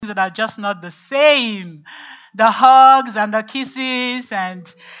that are just not the same. The hugs and the kisses,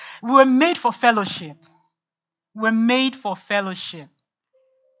 and we were made for fellowship. We're made for fellowship,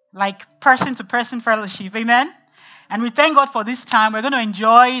 like person-to-person fellowship. Amen? And we thank God for this time. We're going to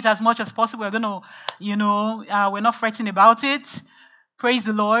enjoy it as much as possible. We're going to, we're not fretting about it. Praise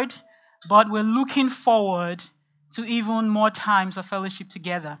the Lord. But we're looking forward to even more times of fellowship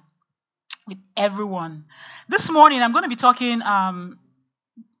together with everyone. This morning, I'm going to be talking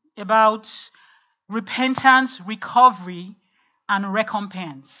about repentance, recovery, and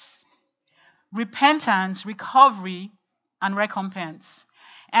recompense. Repentance, recovery, and recompense.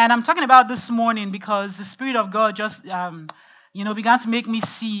 And I'm talking about this morning because the Spirit of God just, began to make me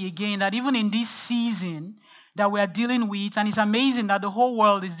see again that even in this season that we are dealing with, and it's amazing that the whole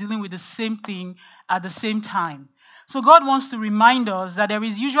world is dealing with the same thing at the same time. So God wants to remind us that there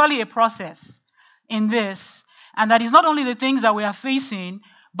is usually a process in this, and that it's not only the things that we are facing,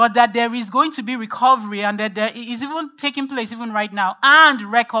 but that there is going to be recovery, and that there is even taking place even right now, and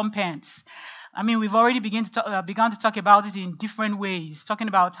recompense. I mean, we've already begun to talk about it in different ways, talking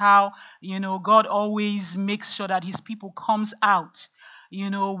about how, God always makes sure that his people comes out,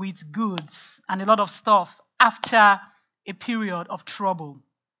 with goods and a lot of stuff after a period of trouble.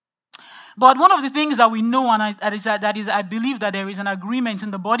 But one of the things that we know, and I believe that there is an agreement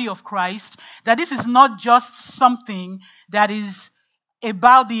in the body of Christ, that this is not just something that is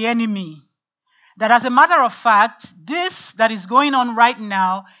about the enemy. That as a matter of fact, this that is going on right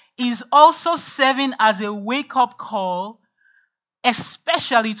now is also serving as a wake-up call,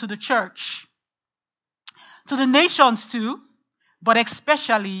 especially to the church, to the nations too, but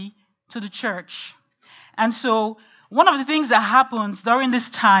especially to the church. And so one of the things that happens during this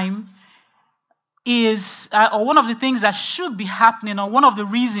time is, or one of the things that should be happening, or one of the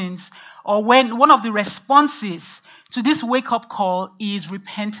reasons, or one of the responses to this wake-up call is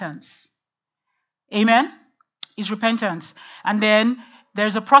repentance. Amen? Is repentance. And then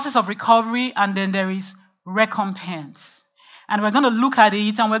there's a process of recovery, and then there is recompense. And we're going to look at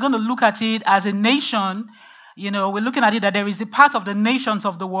it, and we're going to look at it as a nation. We're looking at it that there is a part of the nations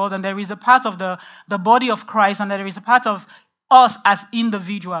of the world, and there is a part of the body of Christ, and there is a part of us as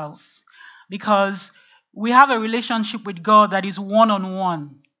individuals. Because we have a relationship with God that is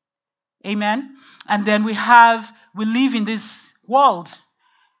one-on-one. Amen? And then we live in this world.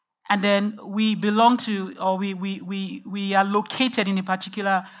 And then we belong to, or we are located in a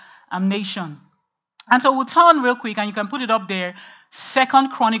particular nation. And so we'll turn real quick, and you can put it up there. 2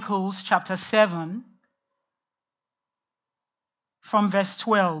 Chronicles chapter 7, from verse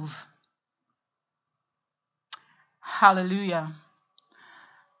 12. Hallelujah.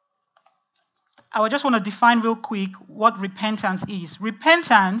 I just want to define real quick what repentance is.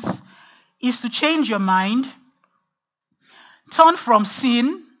 Repentance is to change your mind, turn from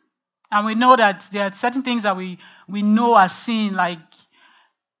sin. And we know that there are certain things that we know as sin, like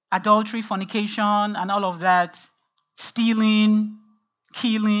adultery, fornication, and all of that, stealing,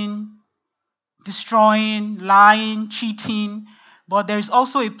 killing, destroying, lying, cheating. But there is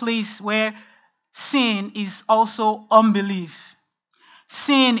also a place where sin is also unbelief.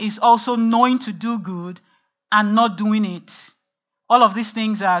 Sin is also knowing to do good and not doing it. All of these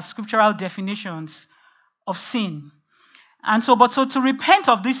things are scriptural definitions of sin. And so to repent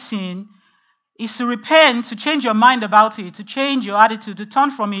of this sin is to repent, to change your mind about it, to change your attitude, to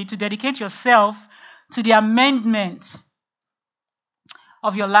turn from it, to dedicate yourself to the amendment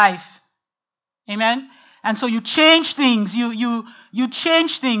of your life. Amen? And so you change things, you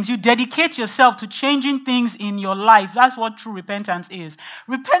change things, you dedicate yourself to changing things in your life. That's what true repentance is.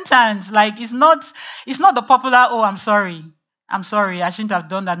 Repentance, is not the popular, oh, I'm sorry, I shouldn't have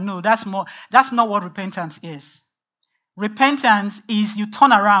done that. No, that's not what repentance is. Repentance is you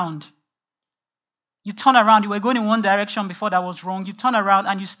turn around. You turn around. You were going in one direction before that was wrong. You turn around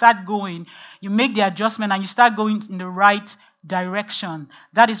and you start going. You make the adjustment and you start going in the right direction.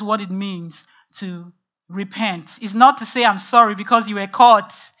 That is what it means to repent. It's not to say I'm sorry because you were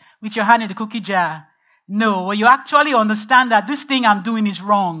caught with your hand in the cookie jar. No, well, you actually understand that this thing I'm doing is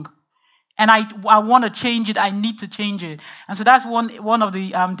wrong. And I want to change it. I need to change it. And so that's one of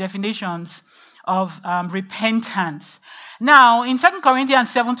the definitions of repentance. Now, in 2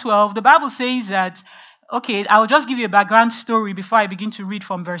 Corinthians 7:12, the Bible says that, okay, I will just give you a background story before I begin to read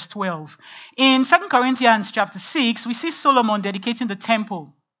from verse 12. In 2 Corinthians chapter 6, we see Solomon dedicating the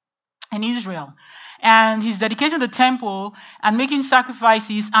temple in Israel. And he's dedicating the temple and making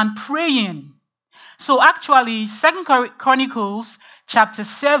sacrifices and praying. So actually, 2 Chronicles chapter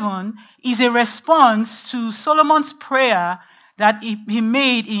 7 is a response to Solomon's prayer that he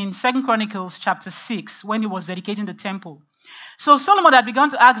made in 2 Chronicles chapter 6 when he was dedicating the temple. So Solomon had begun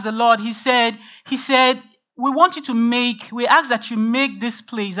to ask the Lord, he said, we ask that you make this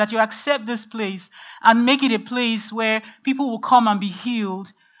place, that you accept this place and make it a place where people will come and be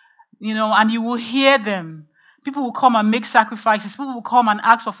healed, and you will hear them. People will come and make sacrifices. People will come and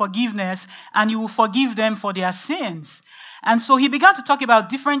ask for forgiveness, and you will forgive them for their sins. And so he began to talk about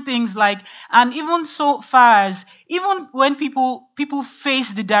different things and even so far as, even when people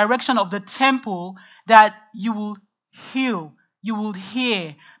face the direction of the temple, that you will heal, you will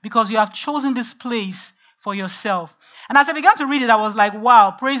hear, because you have chosen this place for yourself. And as I began to read it, I was like,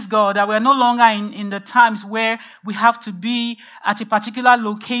 wow, praise God that we're no longer in the times where we have to be at a particular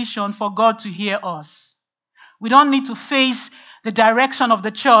location for God to hear us. We don't need to face the direction of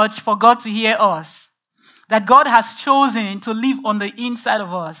the church for God to hear us. That God has chosen to live on the inside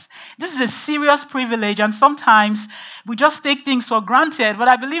of us. This is a serious privilege, and sometimes we just take things for granted. But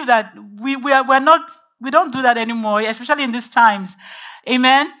I believe that we don't do that anymore, especially in these times.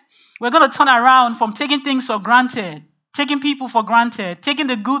 Amen. We're going to turn around from taking things for granted, taking people for granted, taking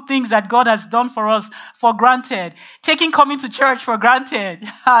the good things that God has done for us for granted, taking coming to church for granted.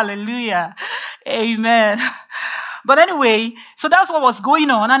 Hallelujah. Amen. But anyway, so that's what was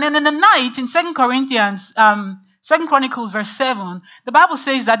going on. And then in the night, in 2 Chronicles verse 7, the Bible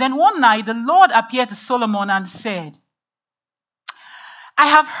says that then one night the Lord appeared to Solomon and said, I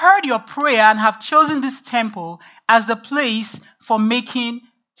have heard your prayer and have chosen this temple as the place for making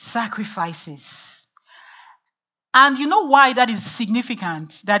sacrifices. And you know why that is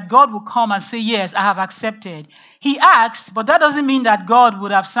significant? That God will come and say, yes, I have accepted. He asked, but that doesn't mean that God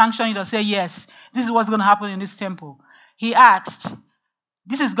would have sanctioned it or say, yes, this is what's going to happen in this temple. He asked.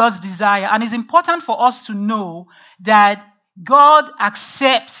 This is God's desire. And it's important for us to know that God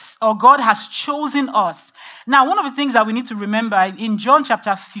accepts, or God has chosen us. Now, one of the things that we need to remember in John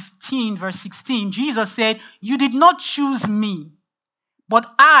chapter 15, verse 16, Jesus said, you did not choose me, but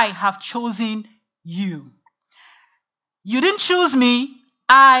I have chosen you. You didn't choose me,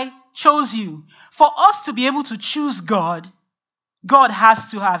 I chose you. For us to be able to choose God, God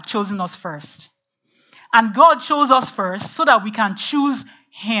has to have chosen us first. And God chose us first so that we can choose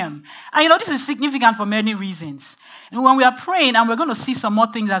Him. And this is significant for many reasons. And when we are praying, and we're going to see some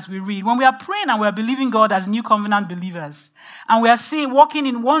more things as we read, when we are praying and we're believing God as new covenant believers, and we are walking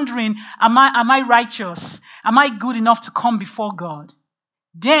in wondering, am I righteous? Am I good enough to come before God?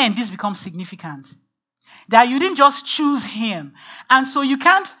 Then this becomes significant. That you didn't just choose Him. And so you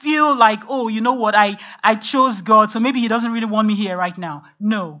can't feel like, oh, you know what, I chose God, so maybe He doesn't really want me here right now.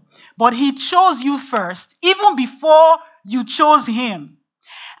 No. But He chose you first, even before you chose Him.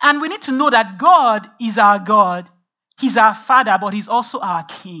 And we need to know that God is our God. He's our Father, but He's also our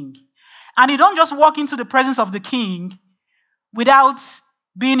King. And you don't just walk into the presence of the King without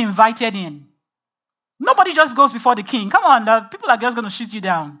being invited in. Nobody just goes before the King. Come on, the people are just going to shoot you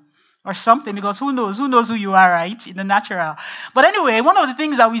down. Or something, because who knows who you are, right, in the natural. But anyway, one of the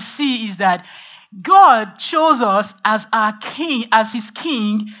things that we see is that God chose us as our King, as His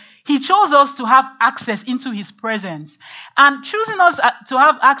King. He chose us to have access into His presence. And choosing us to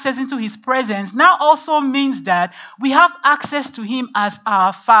have access into His presence now also means that we have access to Him as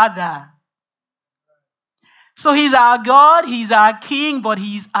our Father. So He's our God, He's our King, but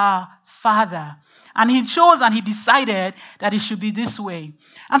He's our Father. And He chose and He decided that it should be this way.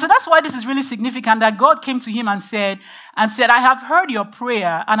 And so that's why this is really significant, that God came to him and said, I have heard your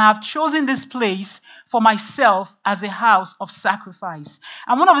prayer and I have chosen this place for myself as a house of sacrifice.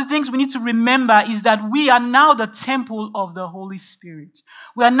 And one of the things we need to remember is that we are now the temple of the Holy Spirit.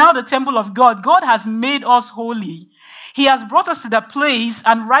 We are now the temple of God. God has made us holy. He has brought us to the place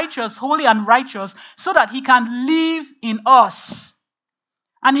and righteous, holy and righteous, so that He can live in us.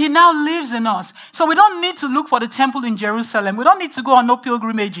 And He now lives in us. So we don't need to look for the temple in Jerusalem. We don't need to go on no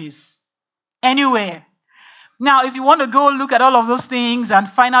pilgrimages anywhere. Now, if you want to go look at all of those things and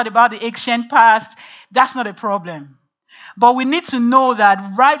find out about the ancient past, that's not a problem. But we need to know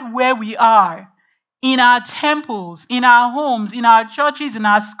that right where we are, in our temples, in our homes, in our churches, in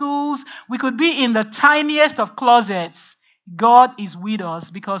our schools, we could be in the tiniest of closets. God is with us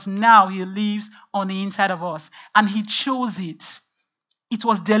because now He lives on the inside of us. And He chose it. It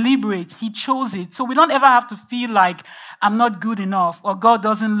was deliberate. He chose it. So we don't ever have to feel like I'm not good enough or God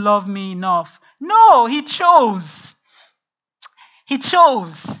doesn't love me enough. No, He chose. He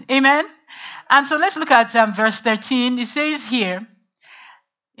chose. Amen? And so let's look at verse 13. It says here,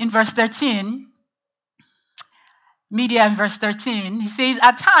 in verse 13, media in verse 13, He says,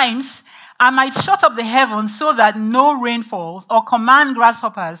 at times I might shut up the heavens so that no rain falls, or command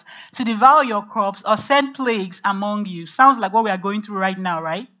grasshoppers to devour your crops, or send plagues among you. Sounds like what we are going through right now,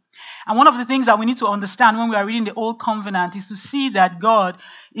 right? And one of the things that we need to understand when we are reading the Old Covenant is to see that God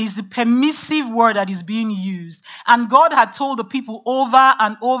is the permissive word that is being used. And God had told the people over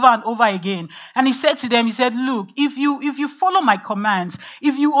and over and over again. And he said to them, he said, look, if you follow my commands,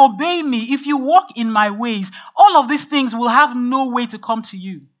 if you obey me, if you walk in my ways, all of these things will have no way to come to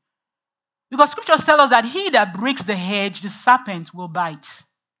you. Because scriptures tell us that he that breaks the hedge, the serpent will bite.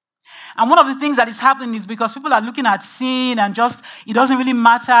 And one of the things that is happening is because people are looking at sin and just, it doesn't really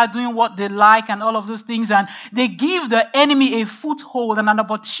matter doing what they like and all of those things. And they give the enemy a foothold and an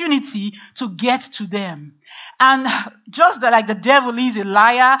opportunity to get to them. And just like the devil is a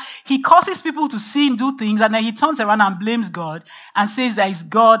liar, he causes people to sin, do things, and then he turns around and blames God and says that it's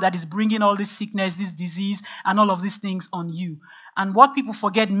God that is bringing all this sickness, this disease, and all of these things on you. And what people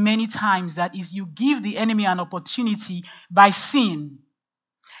forget many times that is you give the enemy an opportunity by sin.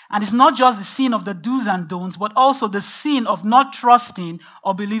 And it's not just the sin of the do's and don'ts, but also the sin of not trusting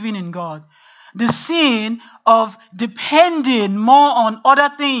or believing in God. The sin of depending more on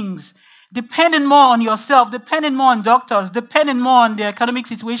other things, depending more on yourself, depending more on doctors, depending more on the economic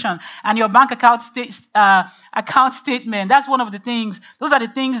situation and your bank account statement. That's one of the things. Those are the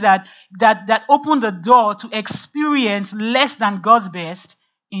things that open the door to experience less than God's best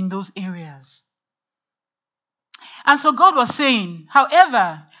in those areas. And so God was saying,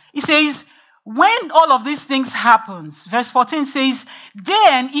 however, he says, when all of these things happens, verse 14 says,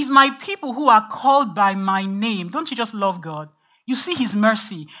 then if my people who are called by my name, don't you just love God? You see his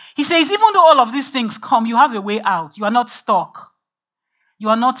mercy. He says, even though all of these things come, you have a way out. You are not stuck. You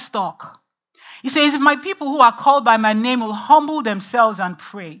are not stuck. He says, if my people who are called by my name will humble themselves and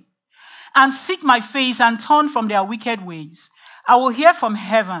pray and seek my face and turn from their wicked ways, I will hear from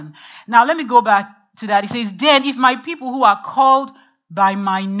heaven. Now let me go back to that. He says, then if my people who are called by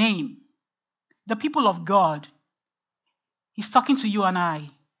my name, the people of God, he's talking to you and I,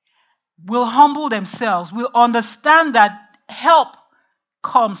 will humble themselves, will understand that help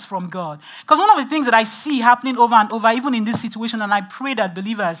comes from God. Because one of the things that I see happening over and over, even in this situation, and I pray that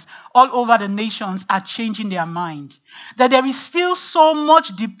believers all over the nations are changing their mind, that there is still so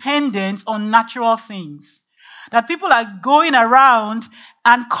much dependence on natural things, that people are going around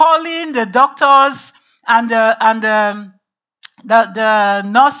and calling the doctors and the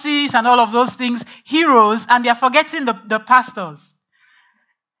nurses and all of those things heroes, and they are forgetting the pastors.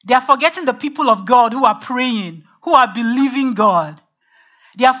 They are forgetting the people of God who are praying, who are believing God.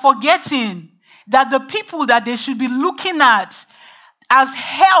 They are forgetting that the people that they should be looking at as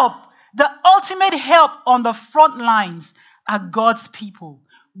help, the ultimate help on the front lines, are God's people,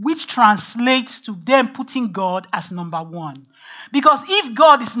 which translates to them putting God as number one. Because if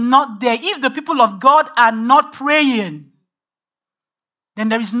God is not there, if the people of God are not praying, then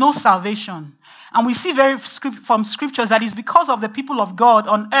there is no salvation. And we see from scriptures that it's because of the people of God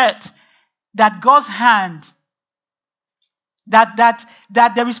on earth that God's hand, that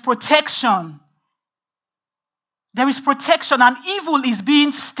there is protection. There is protection, and evil is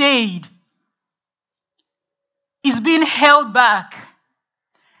being stayed, is being held back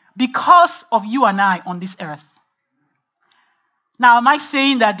because of you and I on this earth. Now, am I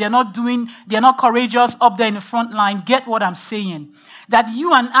saying that they're not courageous up there in the front line? Get what I'm saying. That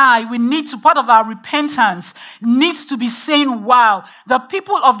you and I, we need to, part of our repentance needs to be saying, wow, the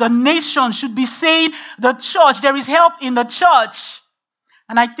people of the nation should be saying, the church, there is help in the church.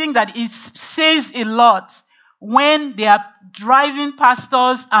 And I think that it says a lot when they are driving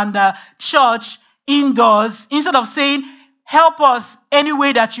pastors and the church indoors, instead of saying, help us any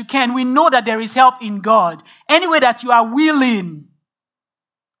way that you can. We know that there is help in God. Any way that you are willing.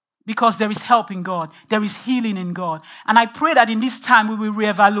 Because there is help in God. There is healing in God. And I pray that in this time we will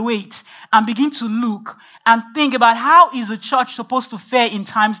reevaluate and begin to look and think about how is the church supposed to fare in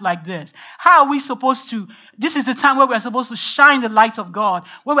times like this? How are we supposed to, this is the time where we are supposed to shine the light of God,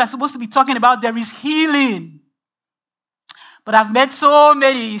 where we are supposed to be talking about there is healing. But I've met so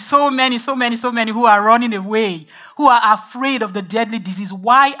many who are running away, who are afraid of the deadly disease.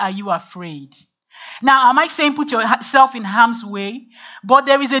 Why are you afraid? Now, am I saying put yourself in harm's way? But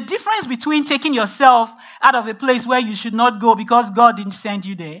there is a difference between taking yourself out of a place where you should not go because God didn't send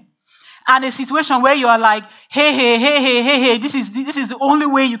you there, and a situation where you are like, hey, this is the only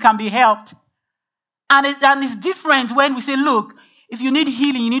way you can be helped. And it's different when we say, look, if you need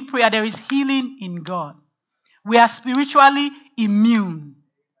healing, you need prayer. There is healing in God. We are spiritually immune.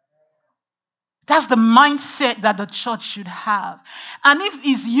 That's the mindset that the church should have. And if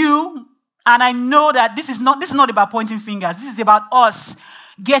it's you, and I know that this is not about pointing fingers. This is about us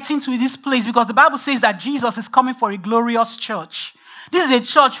getting to this place, because the Bible says that Jesus is coming for a glorious church. This is a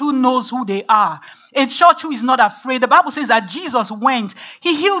church who knows who they are. A church who is not afraid. The Bible says that Jesus went.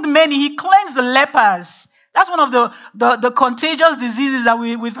 He healed many. He cleansed the lepers. That's one of the contagious diseases that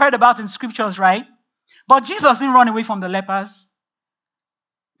we've heard about in scriptures, right? But Jesus didn't run away from the lepers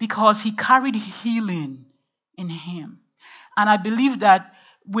because he carried healing in him. And I believe that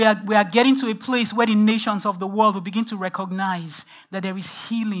we are getting to a place where the nations of the world will begin to recognize that there is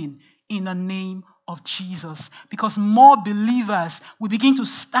healing in the name of Jesus, because more believers will begin to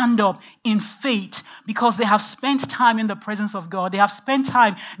stand up in faith because they have spent time in the presence of God. They have spent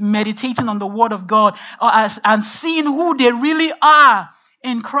time meditating on the word of God and seeing who they really are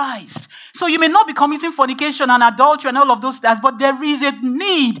in Christ. So you may not be committing fornication and adultery and all of those things, but there is a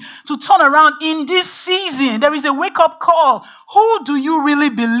need to turn around in this season. There is a wake-up call. Who do you really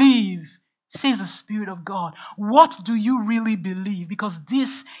believe? Says the Spirit of God. What do you really believe? Because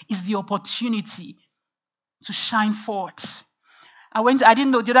this is the opportunity to shine forth. I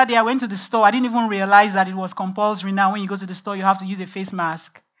didn't know, the other day I went to the store. I didn't even realize that it was compulsory. Now when you go to the store, you have to use a face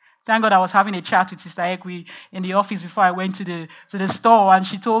mask. Thank God I was having a chat with Sister Ekwe in the office before I went to the store, and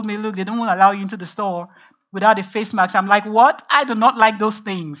she told me, look, they don't want to allow you into the store without a face mask. I'm like, what? I do not like those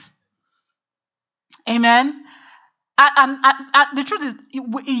things. Amen? And the truth is,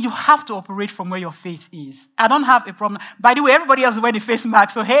 you have to operate from where your faith is. I don't have a problem. By the way, everybody else is wearing a face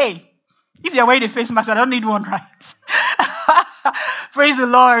mask, so hey, if you're wearing a face mask, I don't need one, right? Praise the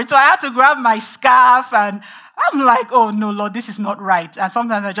Lord. So I had to grab my scarf, and I'm like, oh no, Lord, this is not right. And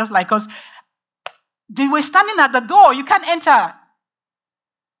sometimes I just like, because they were standing at the door, you can't enter.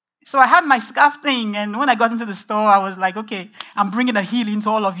 So I had my scarf thing, and when I got into the store, I was like, okay, I'm bringing a healing to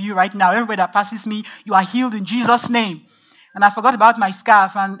all of you right now. Everybody that passes me, you are healed in Jesus' name. And I forgot about my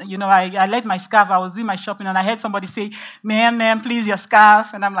scarf, and I let my scarf. I was doing my shopping, and I heard somebody say, ma'am, please, your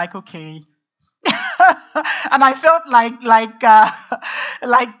scarf. And I'm like, okay. And I felt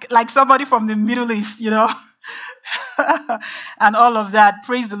like somebody from the Middle East, and all of that.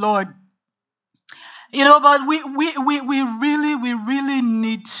 Praise the Lord. But we really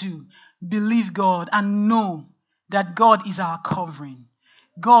need to believe God and know that God is our covering.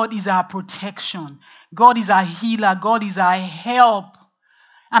 God is our protection. God is our healer. God is our help.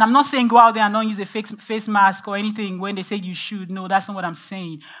 And I'm not saying go out there and don't use a face mask or anything when they say you should. No, that's not what I'm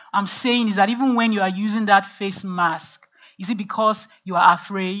saying. I'm saying is that even when you are using that face mask, is it because you are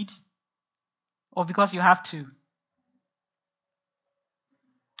afraid or because you have to?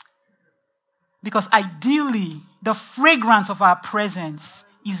 Because ideally, the fragrance of our presence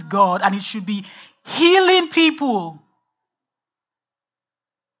is God, and it should be healing people.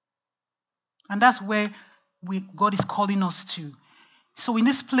 And that's where God is calling us to. So in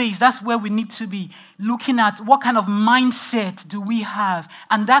this place, that's where we need to be looking at what kind of mindset do we have.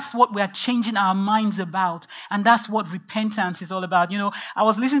 And that's what we are changing our minds about. And that's what repentance is all about. I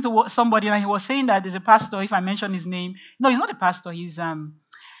was listening to somebody, and he was saying that there's a pastor, if I mention his name. No, he's not a pastor. He's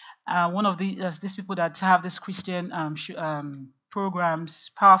one of these people that have this Christian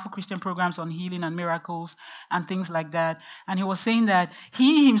programs, powerful Christian programs on healing and miracles and things like that. And he was saying that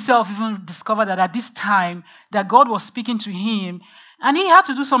he himself even discovered that at this time that God was speaking to him, and he had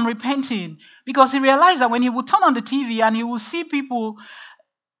to do some repenting because he realized that when he would turn on the TV and he would see people,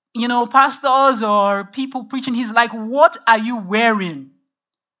 pastors or people preaching, he's like, what are you wearing?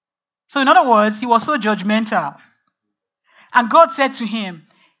 So in other words, he was so judgmental. And God said to him,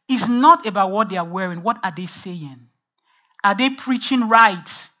 it's not about what they are wearing. What are they saying? Are they preaching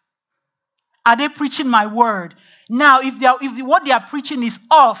right? Are they preaching my word? Now, if what they are preaching is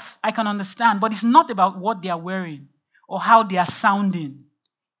off, I can understand. But it's not about what they are wearing or how they are sounding.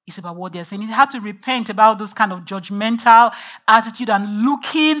 It's about what they are saying. He had to repent about those kind of judgmental attitude and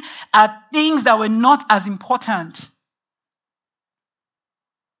looking at things that were not as important.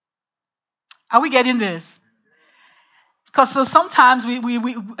 Are we getting this? Because sometimes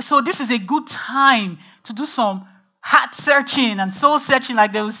so this is a good time to do some heart searching and soul searching,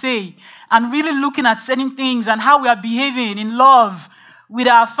 like they will say, and really looking at certain things and how we are behaving in love with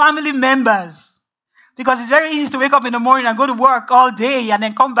our family members. Because it's very easy to wake up in the morning and go to work all day and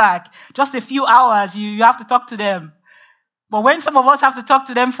then come back. Just a few hours, you have to talk to them. But when some of us have to talk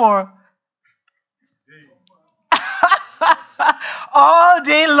to them for all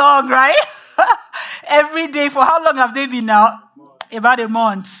day long, right? Every day. For how long have they been now? About a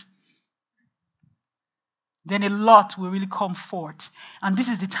month. Then a lot will really come forth. And this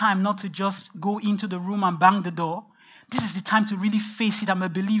is the time not to just go into the room and bang the door. This is the time to really face it. I'm a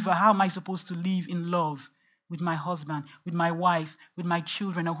believer. How am I supposed to live in love with my husband, with my wife, with my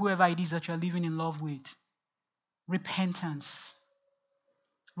children, or whoever it is that you're living in love with? Repentance.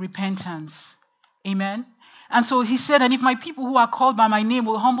 Repentance. Amen. And so he said, and if my people who are called by my name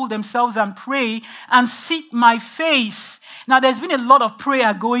will humble themselves and pray and seek my face. Now, there's been a lot of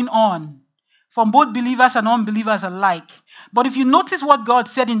prayer going on from both believers and unbelievers alike. But if you notice what God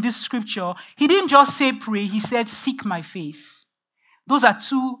said in this scripture, he didn't just say pray, he said seek my face. Those are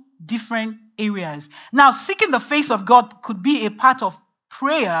two different areas. Now, seeking the face of God could be a part of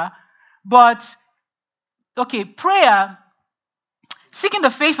prayer, but, seeking the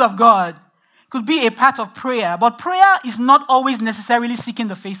face of God could be a part of prayer, but prayer is not always necessarily seeking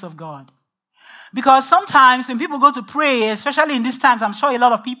the face of God. Because sometimes when people go to pray, especially in these times, I'm sure a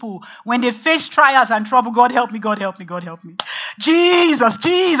lot of people, when they face trials and trouble, God help me, God help me, God help me. Jesus,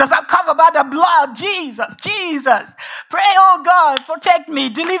 I'm covered by the blood. Jesus. Pray, oh God, protect me,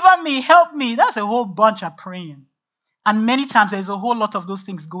 deliver me, help me. That's a whole bunch of praying. And many times there's a whole lot of those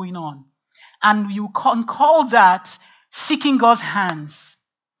things going on. And you can call that seeking God's hands.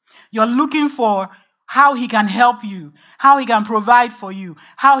 You're looking for how he can help you, how he can provide for you,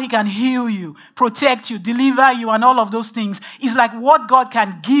 how he can heal you, protect you, deliver you, and all of those things. It's like what God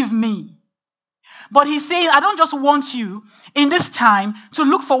can give me. But he's saying, I don't just want you in this time to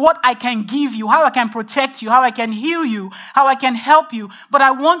look for what I can give you, how I can protect you, how I can heal you, how I can help you, but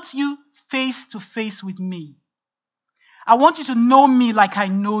I want you face to face with me. I want you to know me like I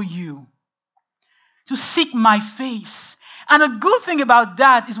know you, to seek my face. And the good thing about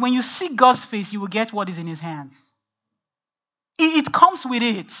that is when you seek God's face, you will get what is in his hands. It comes with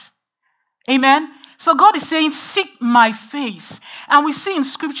it. Amen? So God is saying, seek my face. And we see in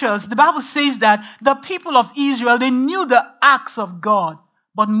scriptures, the Bible says that the people of Israel, they knew the acts of God.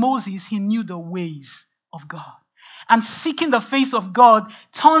 But Moses, he knew the ways of God. And seeking the face of God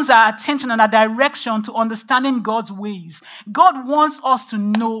turns our attention and our direction to understanding God's ways. God wants us to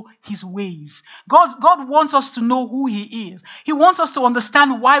know his ways. God wants us to know who he is. He wants us to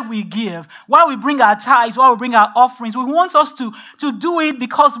understand why we give, why we bring our tithes, why we bring our offerings. He wants us to do it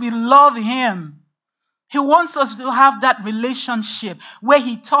because we love him. He wants us to have that relationship where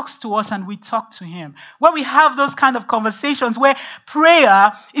he talks to us and we talk to him. Where we have those kind of conversations where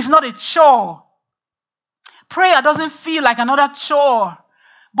prayer is not a chore. Prayer doesn't feel like another chore.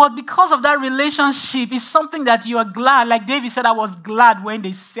 But because of that relationship, it's something that you are glad. Like David said, I was glad when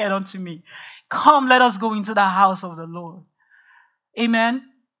they said unto me, come, let us go into the house of the Lord. Amen.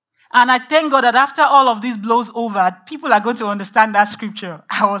 And I thank God that after all of this blows over, people are going to understand that scripture.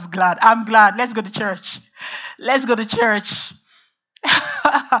 I was glad. I'm glad. Let's go to church. Let's go to church.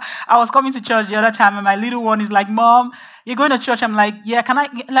 I was coming to church the other time and my little one is like, Mom, you're going to church? I'm like, yeah, am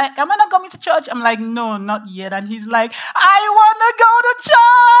I not coming to church? I'm like, no, not yet. And he's like, I want to go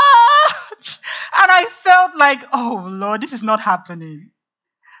to church. And I felt like, oh Lord, this is not happening.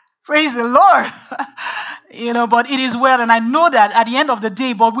 Praise the Lord. But it is well. And I know that at the end of the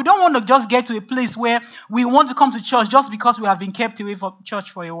day, but we don't want to just get to a place where we want to come to church just because we have been kept away from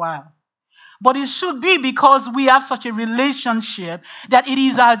church for a while. But it should be because we have such a relationship that it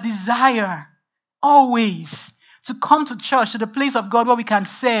is our desire always to come to church, to the place of God where we can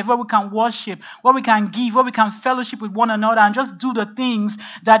serve, where we can worship, where we can give, where we can fellowship with one another and just do the things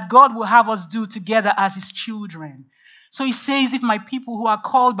that God will have us do together as his children. So he says, if my people who are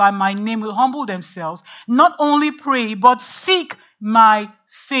called by my name will humble themselves, not only pray, but seek my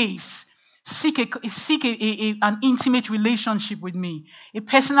face. Seek an intimate relationship with me, a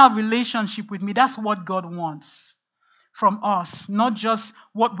personal relationship with me. That's what God wants from us, not just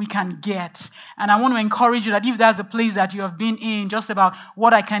what we can get. And I want to encourage you that if that's the place that you have been in, just about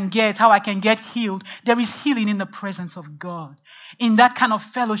what I can get, how I can get healed, there is healing in the presence of God. In that kind of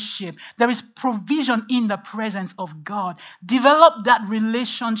fellowship, there is provision in the presence of God. Develop that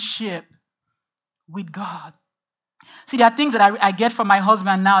relationship with God. See, there are things that I get from my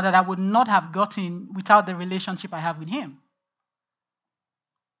husband now that I would not have gotten without the relationship I have with him.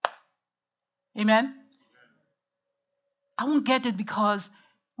 Amen? I won't get it because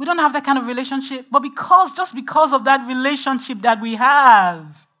we don't have that kind of relationship, but just because of that relationship that we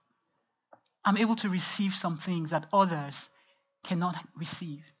have, I'm able to receive some things that others cannot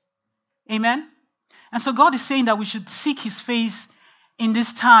receive. Amen? And so God is saying that we should seek his face in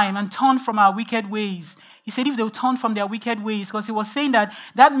this time and turn from our wicked ways. He said if they will turn from their wicked ways, because he was saying that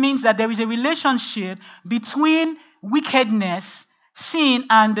means that there is a relationship between wickedness, sin,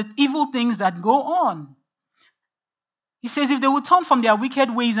 and the evil things that go on. He says if they will turn from their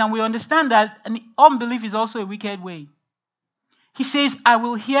wicked ways, and we understand that unbelief is also a wicked way. He says, I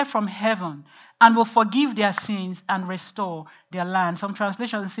will hear from heaven and will forgive their sins and restore their land. Some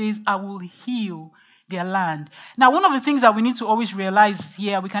translation says, I will heal their land. Now, one of the things that we need to always realize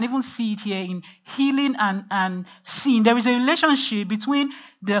here, we can even see it here in healing and sin. There is a relationship between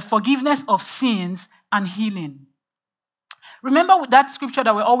the forgiveness of sins and healing. Remember that scripture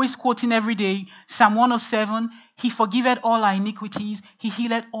that we're always quoting every day, Psalm 107, He forgiveth all our iniquities, He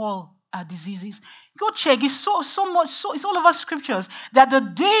healeth all our diseases. Go check. It's so much, it's all over scriptures that the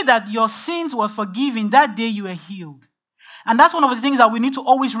day that your sins was forgiven, that day you were healed. And that's one of the things that we need to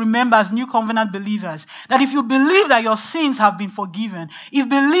always remember as new covenant believers. That if you believe that your sins have been forgiven, if you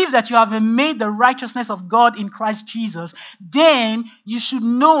believe that you have been made the righteousness of God in Christ Jesus, then you should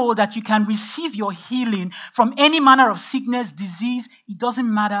know that you can receive your healing from any manner of sickness, disease. It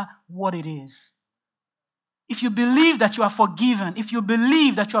doesn't matter what it is. If you believe that you are forgiven, if you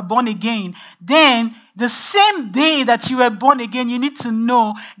believe that you are born again, then the same day that you were born again, you need to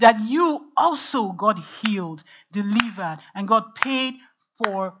know that you also got healed, delivered, and God paid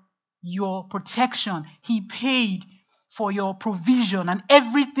for your protection. He paid for your provision and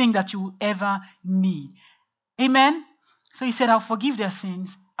everything that you will ever need. Amen? So He said, I'll forgive their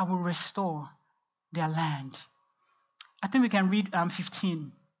sins, I will restore their land. I think we can read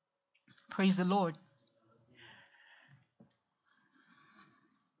 15. Praise the Lord.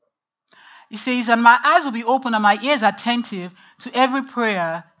 It says, and my eyes will be open and my ears attentive to every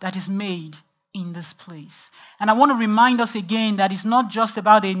prayer that is made in this place. And I want to remind us again that it's not just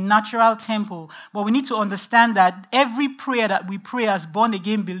about a natural temple, but we need to understand that every prayer that we pray as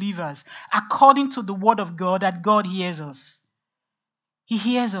born-again believers, according to the word of God, that God hears us. He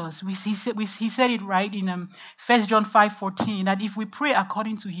hears us. He said it right in 1 John 5:14, that if we pray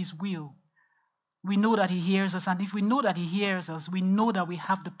according to His will, we know that He hears us. And if we know that He hears us, we know that we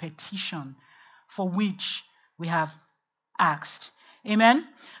have the petition for which we have asked. Amen?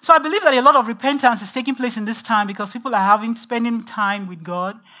 So I believe that a lot of repentance is taking place in this time because people are spending time with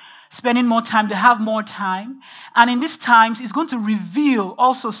God, spending more time, they have more time. And in these times, it's going to reveal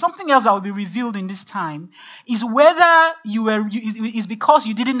also something else that will be revealed in this time is whether is because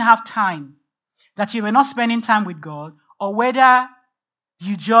you didn't have time, that you were not spending time with God, or whether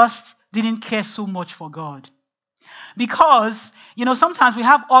you just didn't care so much for God. Because, sometimes we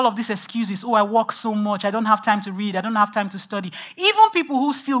have all of these excuses. Oh, I work so much. I don't have time to read. I don't have time to study. Even people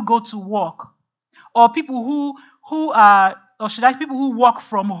who still go to work, or people people who work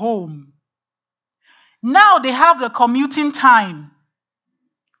from home. Now they have the commuting time,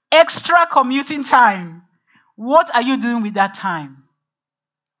 extra commuting time. What are you doing with that time?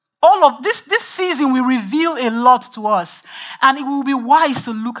 All of this season will reveal a lot to us, and it will be wise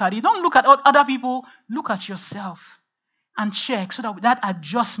to look at it. Don't look at other people, look at yourself and check so that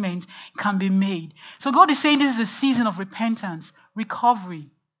adjustment can be made. So God is saying this is a season of repentance, recovery,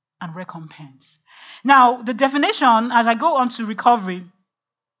 and recompense. Now, the definition, as I go on to recovery,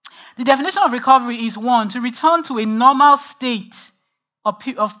 the definition of recovery is one, to return to a normal state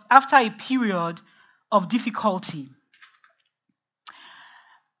after a period of difficulty.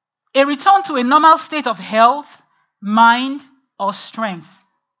 A return to a normal state of health, mind, or strength.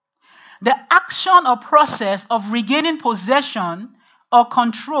 The action or process of regaining possession or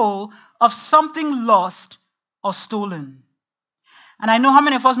control of something lost or stolen. And I know how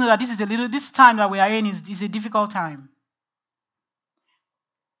many of us know that this time that we are in is a difficult time.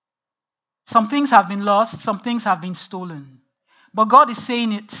 Some things have been lost, some things have been stolen. But God is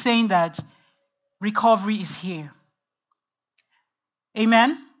saying that recovery is here.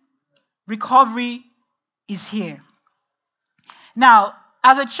 Amen? Recovery is here. Now,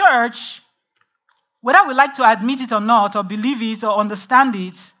 as a church, whether we like to admit it or not, or believe it or understand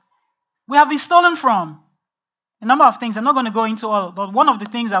it, we have been stolen from a number of things. I'm not going to go into all, but one of the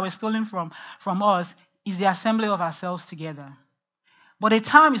things that were stolen from us is the assembly of ourselves together. But a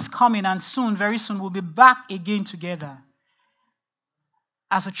time is coming, and soon, very soon, we'll be back again together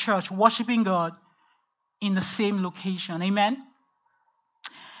as a church, worshiping God in the same location. Amen?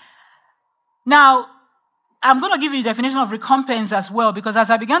 Now, I'm going to give you the definition of recompense as well, because as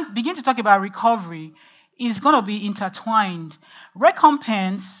I begin to talk about recovery, it's going to be intertwined.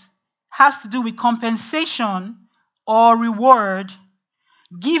 Recompense has to do with compensation or reward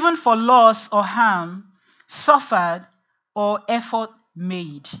given for loss or harm suffered or effort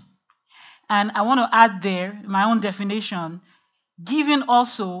made. And I want to add there my own definition, given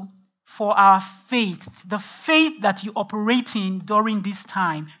also for our faith, the faith that you operate in during this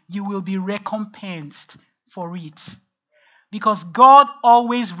time, you will be recompensed for it. Because God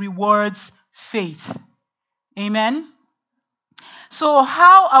always rewards faith. Amen? So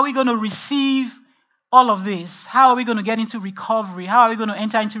how are we going to receive all of this? How are we going to get into recovery? How are we going to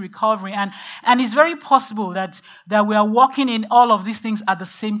enter into recovery? And it's very possible that we are walking in all of these things at the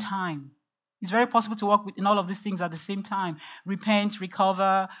same time. It's very possible to walk in all of these things at the same time. Repent,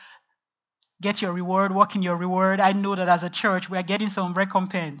 recover, get your reward, walk in your reward. I know that as a church, we are getting some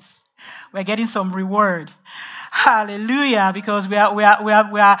recompense. We're getting some reward. Hallelujah. Because we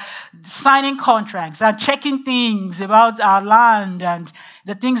are signing contracts and checking things about our land and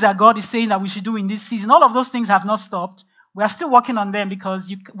the things that God is saying that we should do in this season. All of those things have not stopped. We are still working on them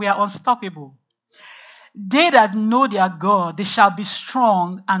because we are unstoppable. They that know their God, they shall be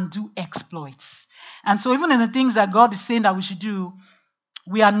strong and do exploits. And so even in the things that God is saying that we should do,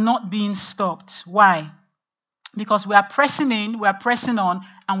 we are not being stopped. Why? Because we are pressing in, we are pressing on,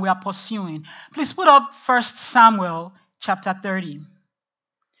 and we are pursuing. Please put up 1 Samuel chapter 30.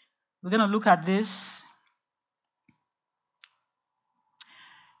 We're going to look at this.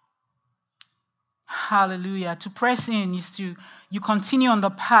 Hallelujah. To press in is you continue on the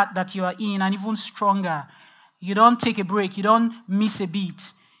path that you are in and even stronger. You don't take a break. You don't miss a beat.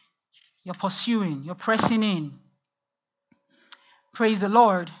 You're pursuing. You're pressing in. Praise the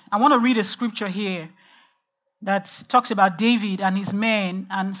Lord. I want to read a scripture here that talks about David and his men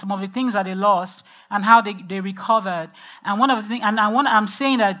and some of the things that they lost and how they recovered. And one of the things, and I'm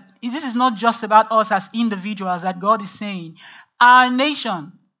saying that this is not just about us as individuals, that God is saying, our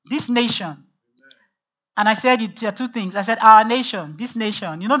nation, this nation. And I said there are two things. I said our nation, this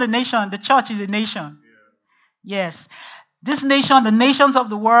nation. You know the nation, the church is a nation. Yes. This nation, the nations of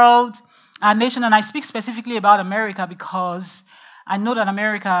the world, our nation, and I speak specifically about America because I know that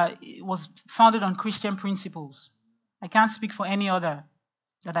America was founded on Christian principles. I can't speak for any other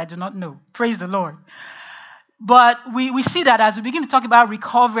that I do not know. Praise the Lord. But we see that as we begin to talk about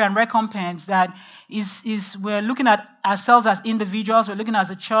recovery and recompense, that is we're looking at ourselves as individuals, we're looking at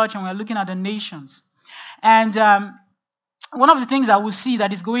as a church, and we're looking at the nations. And one of the things I will see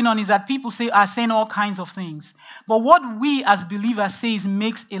that is going on is that people are saying all kinds of things. But what we as believers say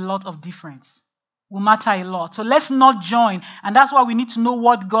makes a lot of difference. Will matter a lot. So let's not join. And that's why we need to know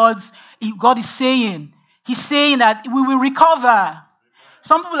what God is saying. He's saying that we will recover.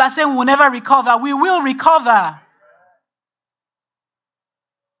 Some people are saying we will never recover. We will recover.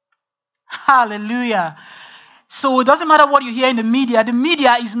 Hallelujah. So it doesn't matter what you hear in the media. The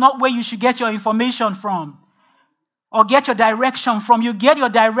media is not where you should get your information from or get your direction from. You get your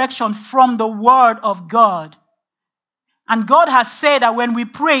direction from the Word of God. And God has said that when we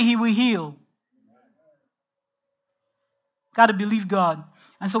pray, He will heal. Got to believe God.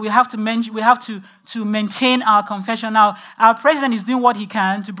 And so we have to maintain our confession. Now, our president is doing what he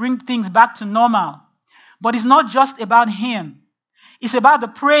can to bring things back to normal. But it's not just about him. It's about the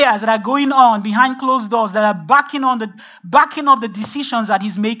prayers that are going on behind closed doors that are backing up the decisions that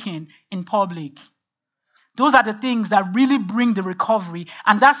he's making in public. Those are the things that really bring the recovery.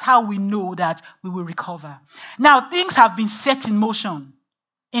 And that's how we know that we will recover. Now, things have been set in motion.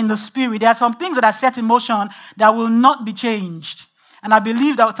 In the spirit, there are some things that are set in motion that will not be changed. And I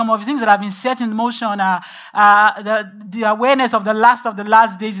believe that some of the things that have been set in motion are the awareness of the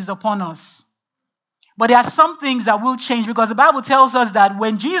last days is upon us. But there are some things that will change because the Bible tells us that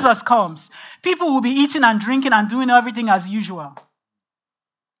when Jesus comes, people will be eating and drinking and doing everything as usual.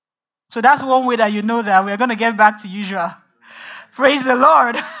 So that's one way that you know that we're going to get back to usual. Praise the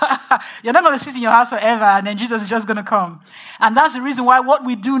Lord. You're not going to sit in your house forever and then Jesus is just going to come. And that's the reason why what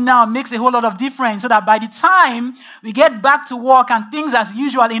we do now makes a whole lot of difference, so that by the time we get back to work and things as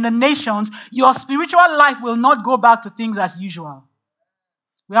usual in the nations, your spiritual life will not go back to things as usual.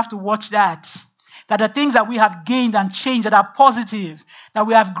 We have to watch that. That the things that we have gained and changed that are positive, that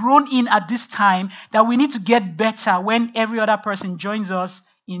we have grown in at this time, that we need to get better when every other person joins us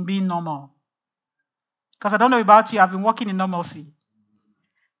in being normal. Because I don't know about you, I've been walking in normalcy.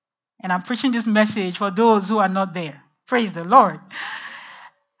 And I'm preaching this message for those who are not there. Praise the Lord.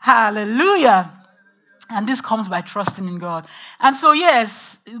 Hallelujah. And this comes by trusting in God. And so,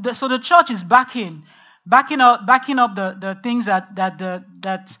 yes, so the church is backing up the things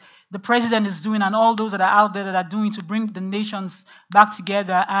that the president is doing and all those that are out there that are doing to bring the nations back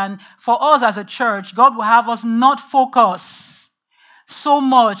together. And for us as a church, God will have us not focus so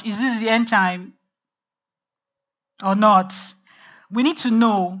much, is this the end time or not? We need to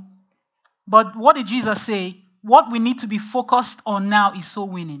know. But what did Jesus say? What we need to be focused on now is soul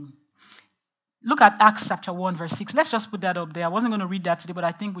winning. Look at Acts chapter 1, verse 6. Let's just put that up there. I wasn't going to read that today, but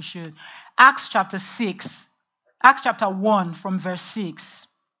I think we should. Acts chapter 1 from verse 6.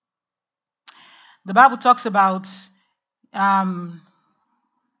 The Bible talks about the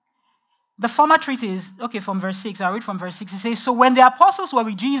former treatise, from verse 6, I'll read from verse 6. It says, "So when the apostles were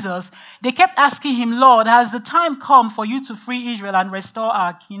with Jesus, they kept asking him, 'Lord, has the time come for you to free Israel and restore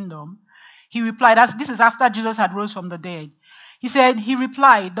our kingdom?' He replied," this is after Jesus had rose from the dead. He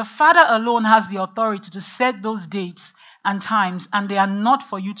replied, "The Father alone has the authority to set those dates and times, and they are not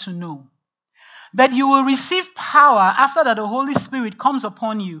for you to know. but you will receive power after that the Holy Spirit comes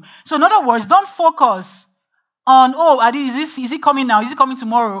upon you. So in other words, don't focus on, is he coming now? Is he coming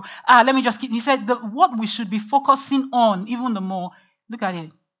tomorrow? Let me just keep. He said what we should be focusing on even the more. Look at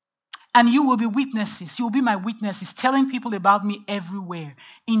it. And you will be witnesses. You will be my witnesses, telling people about me everywhere,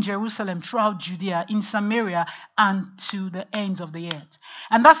 in Jerusalem, throughout Judea, in Samaria, and to the ends of the earth.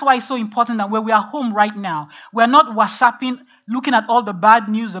 And that's why it's so important that when we are home right now, we're not WhatsApping, looking at all the bad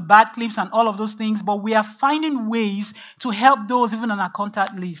news, the bad clips, and all of those things, but we are finding ways to help those even on our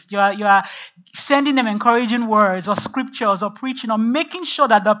contact list. You are sending them encouraging words or scriptures or preaching or making sure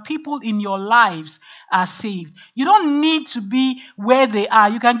that the people in your lives are saved. You don't need to be where they are.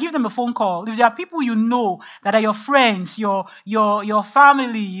 You can give them a phone call. If there are people you know that are your friends, your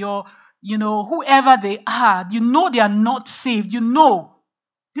family, whoever they are, you know they are not saved. You know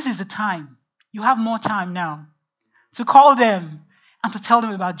this is the time. You have more time now to call them and to tell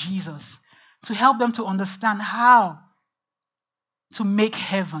them about Jesus, to help them to understand how to make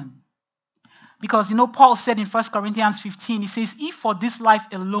heaven. Because, Paul said in 1 Corinthians 15, he says, if for this life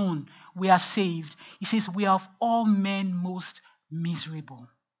alone we are saved, he says, we are of all men most miserable.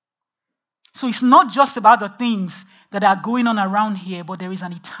 So it's not just about the things that are going on around here, but there is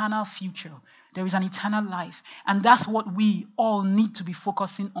an eternal future. There is an eternal life. And that's what we all need to be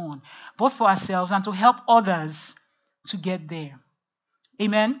focusing on, both for ourselves and to help others to get there.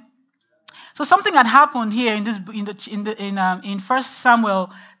 Amen. So something had happened here in 1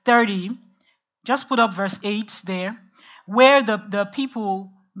 Samuel 30. Just put up verse 8 there, where the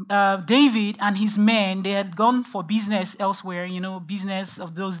people, David and his men, they had gone for business elsewhere. Business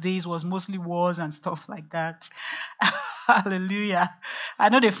of those days was mostly wars and stuff like that. Hallelujah. I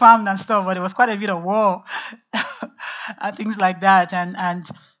know they farmed and stuff, but there was quite a bit of war and things like that. And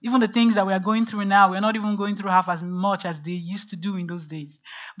even the things that we are going through now, we're not even going through half as much as they used to do in those days.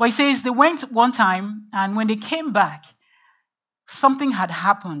 But he says they went one time, and when they came back, something had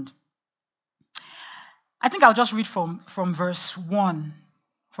happened. I think I'll just read from verse 1.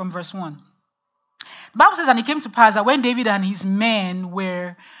 From verse 1. The Bible says, and it came to pass that when David and his men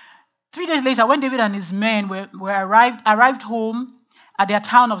were, 3 days later, when David and his men were arrived home at their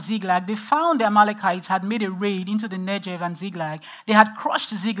town of Ziklag, they found the Amalekites had made a raid into the Negev and Ziklag. They had crushed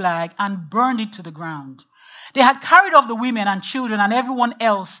Ziklag and burned it to the ground. They had carried off the women and children and everyone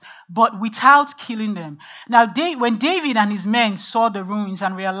else, but without killing them. Now, when David and his men saw the ruins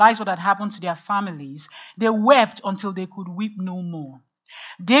and realized what had happened to their families, they wept until they could weep no more.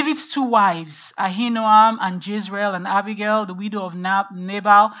 David's two wives, Ahinoam and Jezreel, and Abigail, the widow of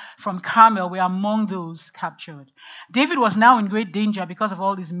Nabal from Carmel, were among those captured. David was now in great danger because of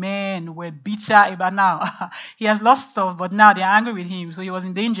all these men were bitter about now. He has lost stuff, but now they're angry with him, so he was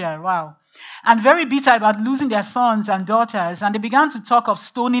in danger. Wow. And very bitter about losing their sons and daughters, and they began to talk of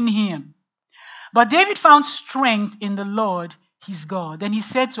stoning him. But David found strength in the Lord, his God. Then he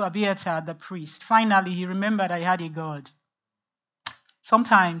said to Abiathar, the priest, finally he remembered I had a God.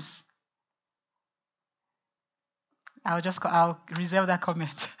 Sometimes, I'll reserve that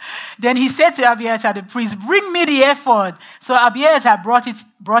comment. Then he said to Abiathar the priest, bring me the ephod. So Abiathar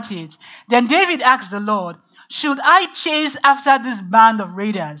brought it. Then David asked the Lord, should I chase after this band of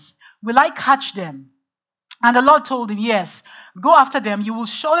raiders? Will I catch them? And the Lord told him, yes, go after them. You will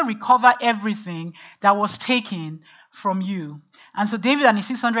surely recover everything that was taken from you. And so David and his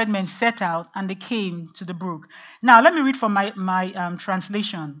 600 men set out, and they came to the brook. Now, let me read from my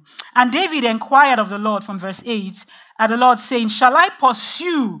translation. And David inquired of the Lord from verse 8, and the Lord saying, shall I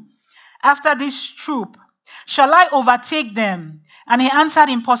pursue after this troop? Shall I overtake them? And he answered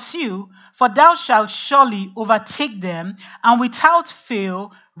in pursue, for thou shalt surely overtake them, and without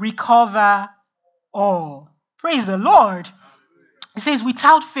fail recover all. Praise the Lord. He says,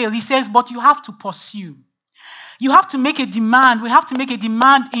 without fail. He says, but you have to pursue. You have to make a demand. We have to make a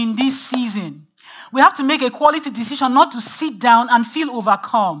demand in this season. We have to make a quality decision not to sit down and feel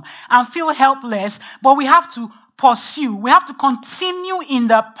overcome and feel helpless, but we have to pursue. We have to continue in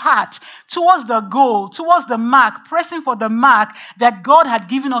the path towards the goal, towards the mark, pressing for the mark that God had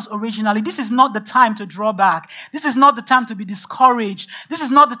given us originally. This is not the time to draw back. This is not the time to be discouraged. This is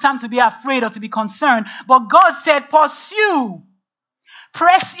not the time to be afraid or to be concerned. But God said, pursue.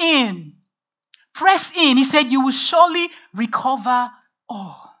 Press in. Press in. He said, you will surely recover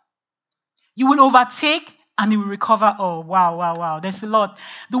all. You will overtake and you will recover all. Wow. There's a lot.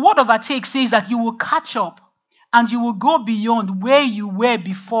 The word overtake says that you will catch up and you will go beyond where you were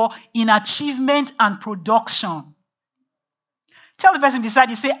before in achievement and production. Tell the person beside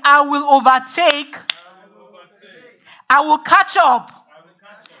you, say, I will overtake. I will catch up.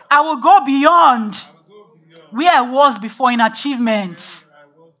 I will go beyond where I was before in achievement.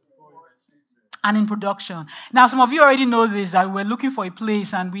 and in production. Now, some of you already know this, that we're looking for a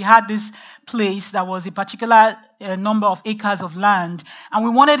place, and we had this place that was a particular number of acres of land, and we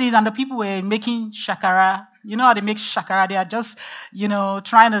wanted it, and the people were making shakara. You know how they make shakara? They are just,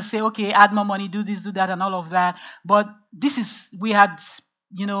 trying to say, okay, add more money, do this, do that, and all of that. But we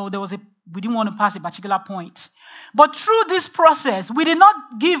didn't want to pass a particular point. But through this process, we did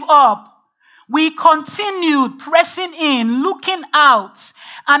not give up. We continued pressing in, looking out.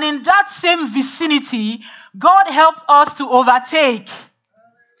 And in that same vicinity, God helped us to overtake,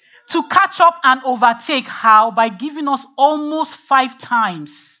 to catch up and overtake. How? By giving us almost 5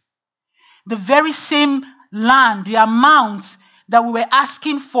 times the very same land, the amount that we were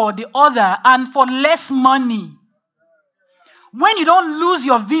asking for the other, and for less money. When you don't lose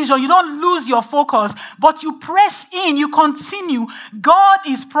your vision, you don't lose your focus, but you press in, you continue, God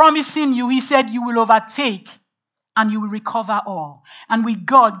is promising you. He said you will overtake and you will recover all. And with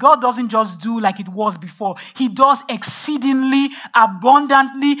God doesn't just do like it was before. He does exceedingly,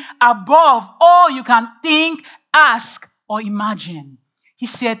 abundantly, above all you can think, ask, or imagine. He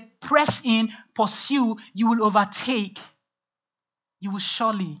said, press in, pursue, you will overtake. You will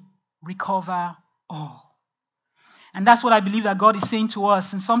surely recover all. And that's what I believe that God is saying to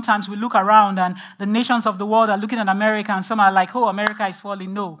us. And sometimes we look around and the nations of the world are looking at America, and some are like, oh, America is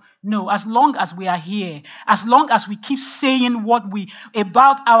falling. No. As long as we are here, as long as we keep saying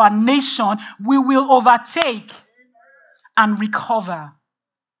about our nation, we will overtake and recover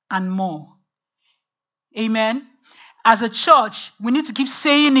and more. Amen. As a church, we need to keep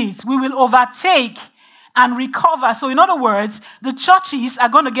saying it. We will overtake and recover. So in other words, the churches are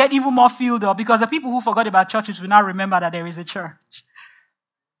going to get even more filled up, because the people who forgot about churches will now remember that there is a church.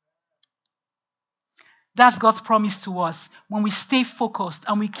 That's God's promise to us. When we stay focused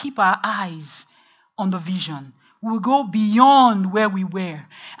and we keep our eyes on the vision, we will go beyond where we were.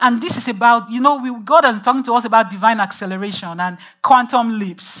 And this is about, God has been talking to us about divine acceleration and quantum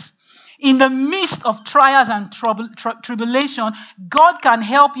leaps. In the midst of trials and tribulation, God can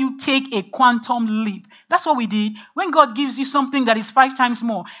help you take a quantum leap. That's what we did. When God gives you something that is 5 times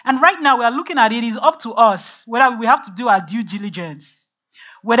more, and right now we are looking at it, it's up to us whether we have to do our due diligence,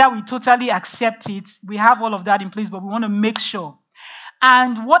 whether we totally accept it. We have all of that in place, but we want to make sure.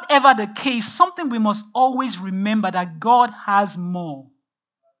 And whatever the case, something we must always remember, that God has more.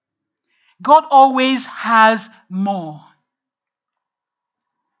 God always has more.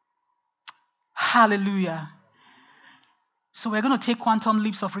 Hallelujah. So we're going to take quantum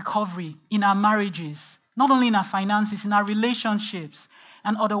leaps of recovery in our marriages, not only in our finances, in our relationships,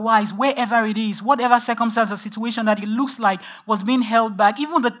 and otherwise, wherever it is, whatever circumstance or situation that it looks like was being held back,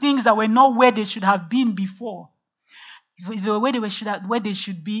 even the things that were not where they should have been before, where they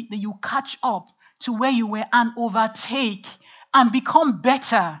should be, that you catch up to where you were and overtake and become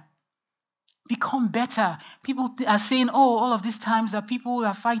better. Become better. People are saying, oh, all of these times that people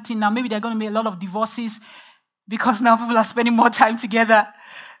are fighting now, maybe there are going to be a lot of divorces because now people are spending more time together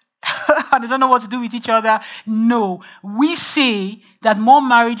and they don't know what to do with each other. No, we say that more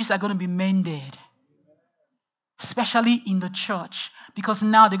marriages are going to be mended, especially in the church, because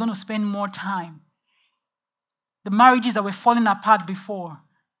now they're going to spend more time. The marriages that were falling apart before,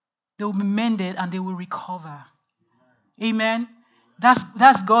 they will be mended and they will recover. Amen.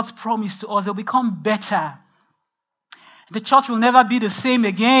 That's God's promise to us. They'll become better. The church will never be the same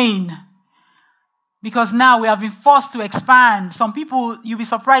again, because now we have been forced to expand. Some people, you'll be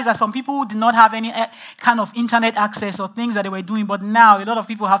surprised that some people did not have any kind of internet access or things that they were doing, but now a lot of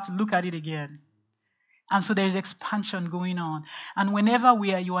people have to look at it again. And so there is expansion going on. And whenever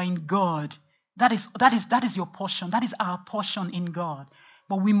you are in God, that is your portion. That is our portion in God.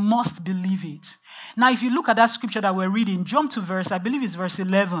 But we must believe it. Now, if you look at that scripture that we're reading, jump to I believe it's verse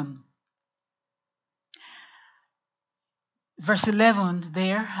 11. Verse 11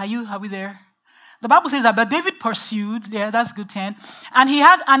 there. Are we there? The Bible says that, but David pursued, yeah, that's good 10. And he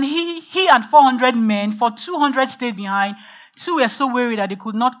and 400 men, for 200 stayed behind. 2 were so weary that they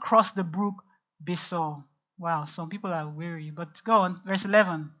could not cross the brook Besor. Wow, some people are weary, but go on, verse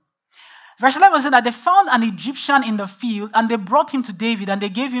 11. Verse 11 said that they found an Egyptian in the field, and they brought him to David, and they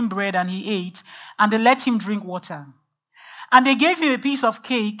gave him bread, and he ate, and they let him drink water. And they gave him a piece of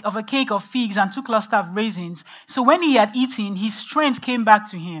a cake of figs and 2 clusters of raisins. So when he had eaten, his strength came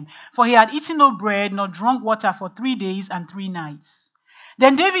back to him, for he had eaten no bread nor drunk water for 3 days and 3 nights.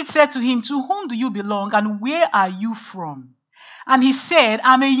 Then David said to him, to whom do you belong, and where are you from? And he said,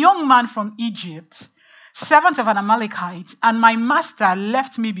 I'm a young man from Egypt, servant of an Amalekite, and my master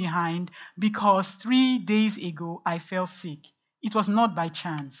left me behind because 3 days ago I fell sick. It was not by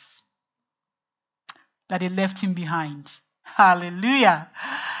chance that they left him behind. Hallelujah.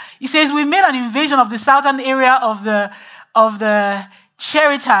 He says, we made an invasion of the southern area of the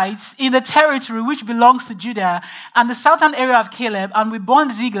Cherethites in the territory which belongs to Judah and the southern area of Caleb, and we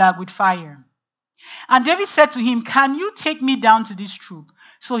burned Ziklag with fire. And David said to him, can you take me down to this troop?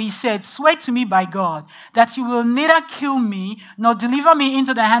 So he said, swear to me by God that you will neither kill me nor deliver me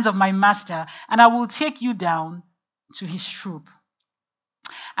into the hands of my master, and I will take you down to his troop.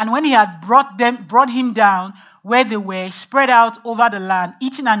 And when he had brought him down where they were spread out over the land,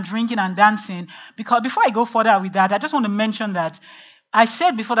 eating and drinking and dancing, because before I go further with that, I just want to mention that I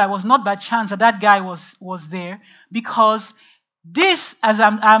said before that it was not by chance that that guy was there, because this, as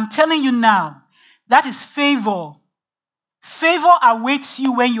I'm telling you now, that is favor. Favor awaits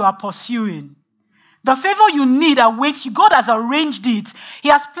you when you are pursuing. The favor you need awaits you. God has arranged it. He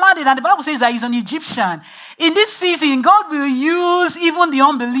has planned it. And the Bible says that he's an Egyptian. In this season, God will use even the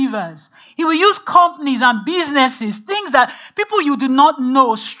unbelievers. He will use companies and businesses, things that people you do not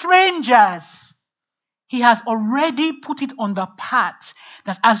know, strangers. He has already put it on the path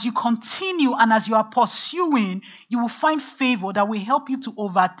that as you continue and as you are pursuing, you will find favor that will help you to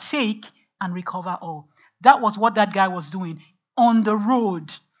overtake and recover all. That was what that guy was doing on the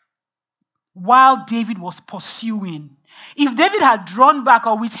road while David was pursuing. If David had drawn back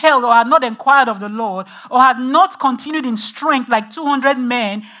or withheld or had not inquired of the Lord or had not continued in strength like 200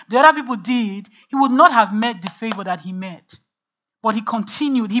 men, the other people did, he would not have met the favor that he met. But he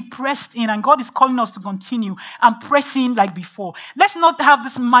continued, he pressed in, and God is calling us to continue and press in like before. Let's not have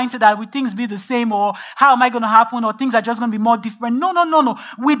this mindset that will things be the same or how am I going to happen or things are just going to be more different. No.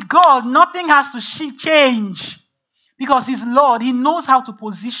 With God, nothing has to change because He's Lord. He knows how to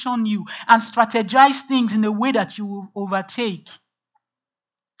position you and strategize things in a way that you will overtake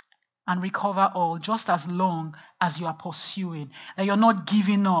and recover all just as long as you are pursuing, that you're not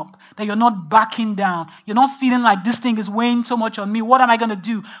giving up, that you're not backing down, you're not feeling like this thing is weighing so much on me. What am I going to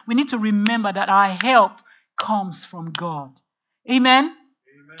do? We need to remember that our help comes from God. Amen?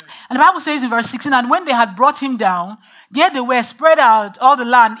 Amen. And the Bible says in verse 16, and when they had brought him down, there they were spread out all the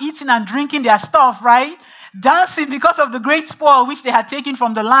land, eating and drinking their stuff, right? Dancing because of the great spoil which they had taken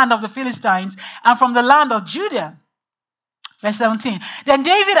from the land of the Philistines and from the land of Judah. Verse 17. Then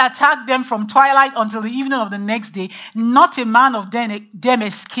David attacked them from twilight until the evening of the next day. Not a man of them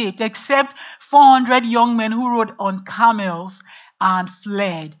escaped, except 400 young men who rode on camels and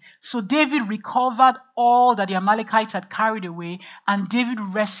fled. So David recovered all that the Amalekites had carried away, and David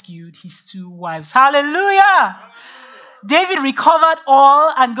rescued his 2 wives. Hallelujah! David recovered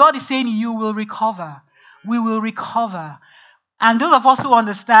all, and God is saying, you will recover. We will recover. And those of us who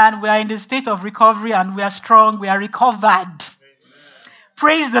understand, we are in the state of recovery and we are strong, we are recovered. Amen.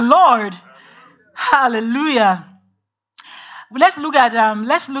 Praise the Lord. Hallelujah. Let's look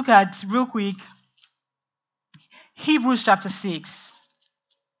at real quick Hebrews chapter 6.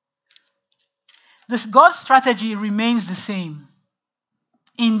 God's strategy remains the same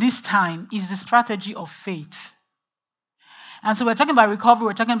in this time, is the strategy of faith. And so we're talking about recovery,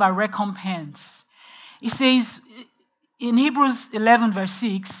 we're talking about recompense. It says in Hebrews 11 verse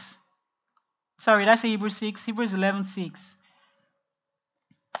 6, sorry, did I say Hebrews 6? Hebrews 11, 6.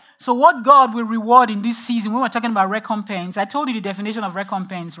 So what God will reward in this season, when we're talking about recompense, I told you the definition of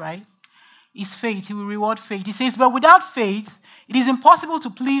recompense, right? Is faith. He will reward faith. He says, but without faith, it is impossible to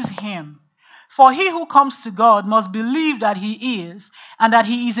please Him. For he who comes to God must believe that He is, and that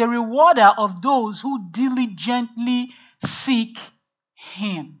He is a rewarder of those who diligently seek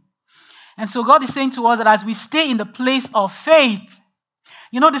Him. And so God is saying to us that as we stay in the place of faith,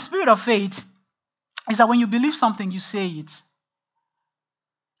 the spirit of faith is that when you believe something, you say it.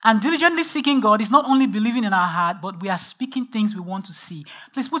 And diligently seeking God is not only believing in our heart, but we are speaking things we want to see.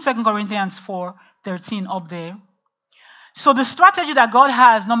 Please put 2 Corinthians 4:13 up there. So the strategy that God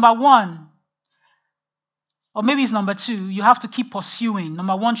has, number 1, or maybe it's number 2, you have to keep pursuing.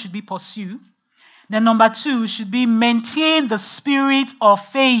 Number 1 should be pursue. Then number 2 should be maintain the spirit of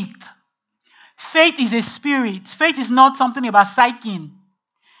faith. Faith is a spirit. Faith is not something about psyching.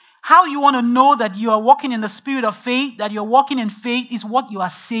 How you want to know that you are walking in the spirit of faith, that you're walking in faith, is what you are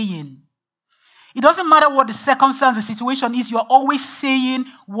saying. It doesn't matter what the circumstance, the situation is, you're always saying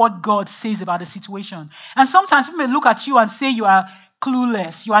what God says about the situation. And sometimes people may look at you and say you are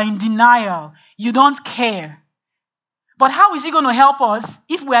clueless, you are in denial, you don't care. But how is He going to help us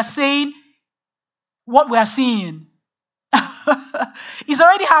if we are saying what we are seeing? It's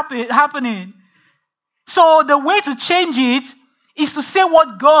already happening. So the way to change it is to say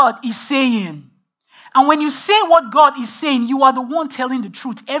what God is saying. And when you say what God is saying, you are the one telling the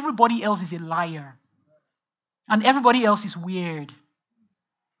truth. Everybody else is a liar. And everybody else is weird.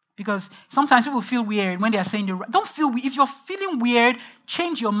 Because sometimes people feel weird when they are saying the right. Don't feel weird. If you're feeling weird,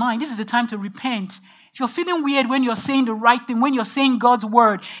 change your mind. This is the time to repent. If you're feeling weird when you're saying the right thing, when you're saying God's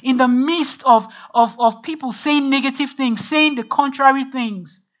word, in the midst of people saying negative things, saying the contrary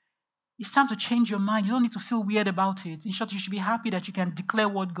things, it's time to change your mind. You don't need to feel weird about it. In short, you should be happy that you can declare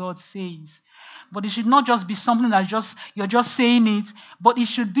what God says. But it should not just be something that you're just saying it, but it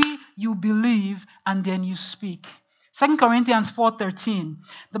should be you believe and then you speak. 2 Corinthians 4:13.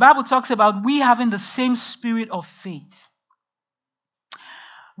 The Bible talks about we having the same spirit of faith.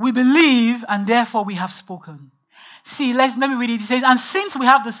 We believe and therefore we have spoken. See, let me read it. It says, and since we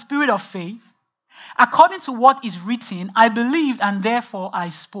have the spirit of faith, according to what is written, I believed and therefore I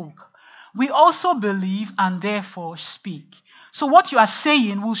spoke. We also believe and therefore speak. So what you are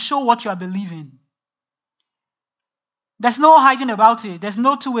saying will show what you are believing. There's no hiding about it. There's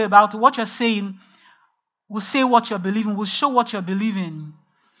no two way about it. What you're saying will say what you're believing, will show what you're believing.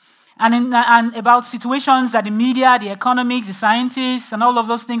 And about situations that the media, the economics, the scientists, and all of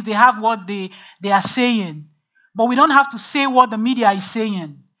those things, they have what they are saying. But we don't have to say what the media is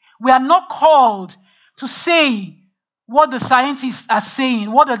saying. We are not called to say what the scientists are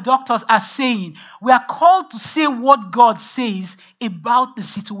saying, what the doctors are saying. We are called to say what God says about the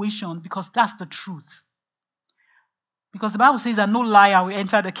situation because that's the truth. Because the Bible says that no liar will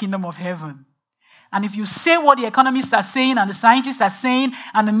enter the kingdom of heaven. And if you say what the economists are saying and the scientists are saying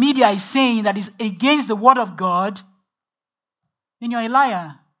and the media is saying that is against the word of God, then you're a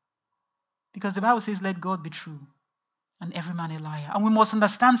liar. Because the Bible says, let God be true and every man a liar. And we must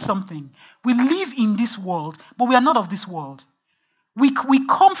understand something. We live in this world, but we are not of this world. We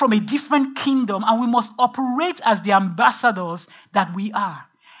come from a different kingdom and we must operate as the ambassadors that we are.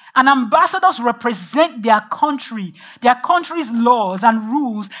 And ambassadors represent their country, their country's laws and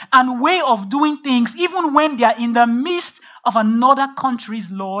rules and way of doing things, even when they are in the midst of another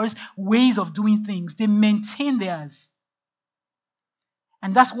country's laws, ways of doing things. They maintain theirs.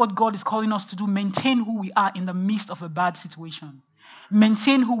 And that's what God is calling us to do, maintain who we are in the midst of a bad situation.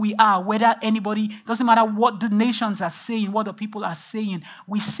 Maintain who we are, whether anybody, doesn't matter what the nations are saying, what the people are saying,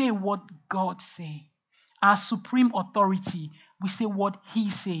 we say what God says. Our supreme authority, we say what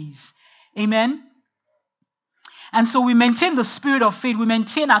He says. Amen? And so we maintain the spirit of faith. We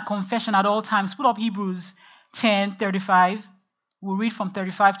maintain our confession at all times. Put up Hebrews 10:35. We'll read from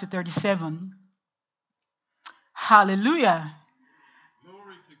 35 to 37. Hallelujah.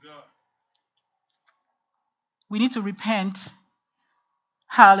 Glory to God. We need to repent.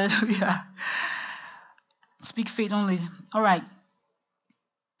 Hallelujah. Speak faith only. All right.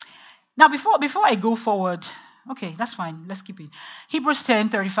 Now, before I go forward, okay, that's fine. Let's keep it. Hebrews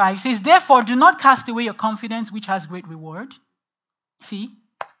 10:35 says, therefore, do not cast away your confidence, which has great reward. See?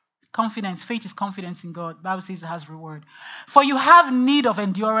 Confidence. Faith is confidence in God. The Bible says it has reward. For you have need of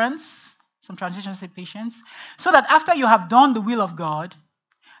endurance. Some translations say patience. So that after you have done the will of God,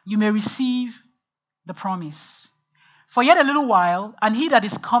 you may receive the promise. For yet a little while, and he that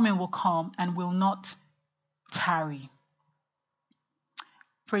is coming will come and will not tarry.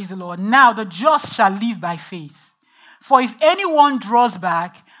 Praise the Lord. Now the just shall live by faith. For if anyone draws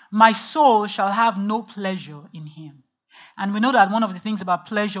back, my soul shall have no pleasure in him. And we know that one of the things about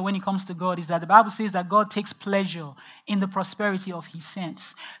pleasure when it comes to God is that the Bible says that God takes pleasure in the prosperity of His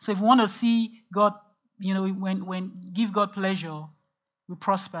saints. So if we want to see God, when give God pleasure, we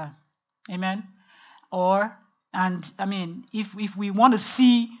prosper. Amen. If we want to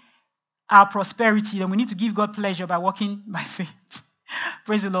see our prosperity, then we need to give God pleasure by walking by faith.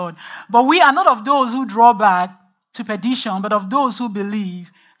 Praise the Lord. But we are not of those who draw back to perdition, but of those who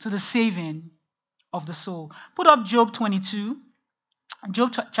believe to the saving of the soul. Put up Job 22.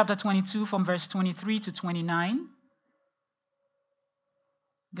 Job chapter 22 from verse 23 to 29. I'm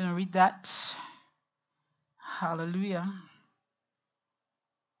going to read that. Hallelujah.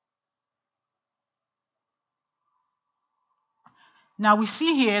 Now we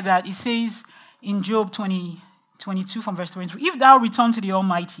see here that it says in Job 22 from verse 23, if thou return to the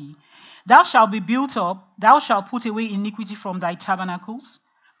Almighty, thou shalt be built up, thou shalt put away iniquity from thy tabernacles.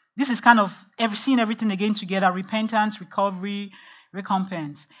 This is kind of seeing everything again together, repentance, recovery,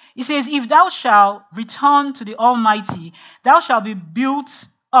 recompense. It says, if thou shalt return to the Almighty, thou shalt be built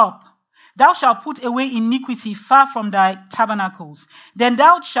up, thou shalt put away iniquity far from thy tabernacles. Then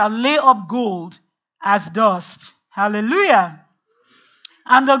thou shalt lay up gold as dust. Hallelujah.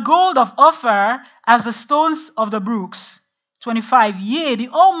 And the gold of Ophir as the stones of the brooks. 25. Yea, the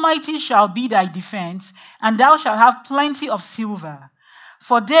Almighty shall be thy defense, and thou shalt have plenty of silver.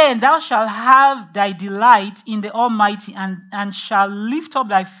 For then thou shalt have thy delight in the Almighty, and shalt lift up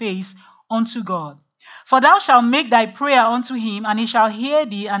thy face unto God. For thou shalt make thy prayer unto him, and he shall hear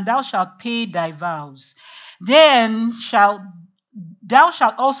thee, and thou shalt pay thy vows. Then thou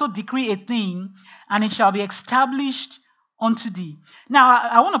shalt also decree a thing, and it shall be established unto thee. Now,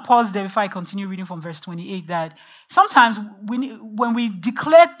 I want to pause there before I continue reading from verse 28, that sometimes when we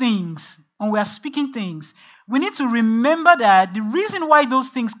declare things, when we are speaking things, we need to remember that the reason why those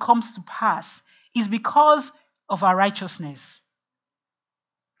things comes to pass is because of our righteousness.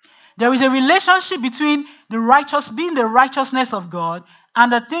 There is a relationship between being the righteousness of God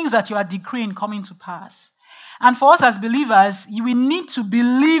and the things that you are decreeing coming to pass. And for us as believers, we need to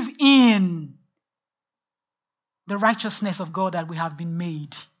believe in the righteousness of God that we have been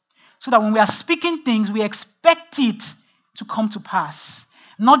made. So that when we are speaking things, we expect it to come to pass.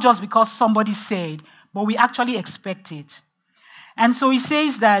 Not just because somebody said, but we actually expect it. And so he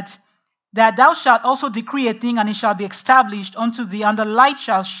says that thou shalt also decree a thing, and it shall be established unto thee, and the light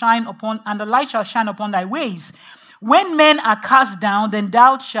shall shine upon thy ways. When men are cast down, then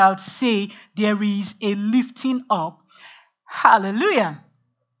thou shalt say, there is a lifting up. Hallelujah.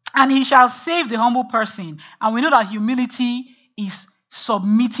 And he shall save the humble person. And we know that humility is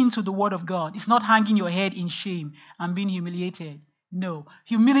submitting to the word of God. It's not hanging your head in shame and being humiliated. No.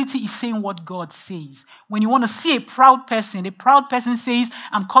 Humility is saying what God says. When you want to see a proud person says,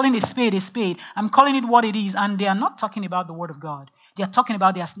 I'm calling a spade a spade. I'm calling it what it is. And they are not talking about the word of God. They are talking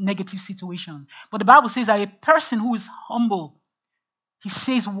about their negative situation. But the Bible says that a person who is humble, he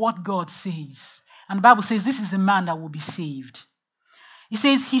says what God says. And the Bible says this is the man that will be saved. He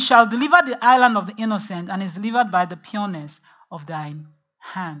says, he shall deliver the island of the innocent, and is delivered by the pureness of thine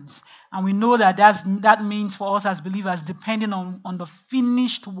hands. And we know that that means for us as believers, depending on the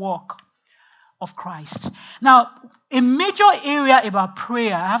finished work of Christ. Now, a major area about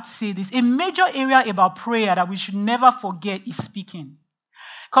prayer, I have to say this, a major area about prayer that we should never forget is speaking.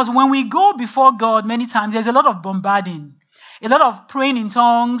 Because when we go before God, many times there's a lot of bombarding, a lot of praying in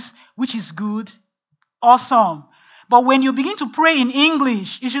tongues, which is good, awesome. But when you begin to pray in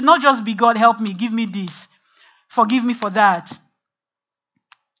English, it should not just be, God, help me, give me this, forgive me for that.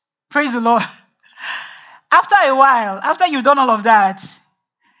 Praise the Lord. After a while, after you've done all of that,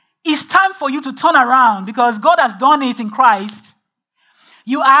 it's time for you to turn around because God has done it in Christ.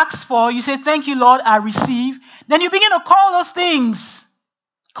 You ask for, you say, thank you, Lord, I receive. Then you begin to call those things.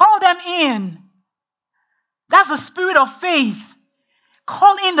 Call them in. That's the spirit of faith.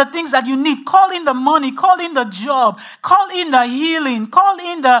 Call in the things that you need. Call in the money. Call in the job. Call in the healing. Call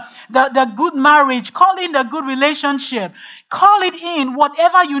in the good marriage. Call in the good relationship. Call it in.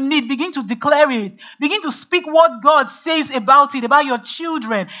 Whatever you need, begin to declare it. Begin to speak what God says about it, about your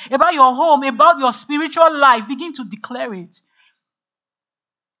children, about your home, about your spiritual life. Begin to declare it.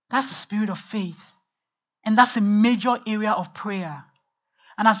 That's the spirit of faith. And that's a major area of prayer.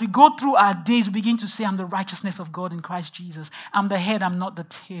 And as we go through our days, we begin to say, I'm the righteousness of God in Christ Jesus. I'm the head, I'm not the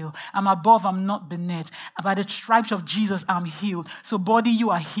tail. I'm above, I'm not beneath. By the stripes of Jesus, I'm healed. So body,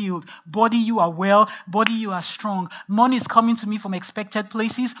 you are healed. Body, you are well. Body, you are strong. Money is coming to me from expected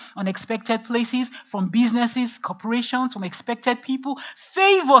places, unexpected places, from businesses, corporations, from expected people.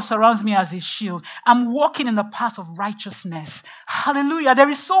 Favor surrounds me as a shield. I'm walking in the path of righteousness. Hallelujah. There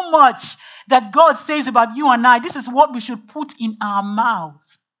is so much that God says about you and I. This is what we should put in our mouths.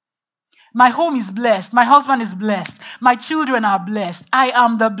 My home is blessed. My husband is blessed. My children are blessed. I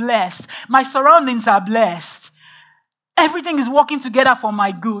am the blessed. My surroundings are blessed. Everything is working together for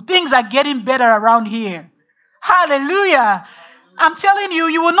my good. Things are getting better around here. Hallelujah. I'm telling you,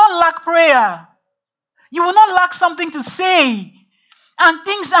 you will not lack prayer. You will not lack something to say. And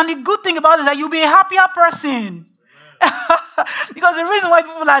the good thing about it is that you'll be a happier person. Because the reason why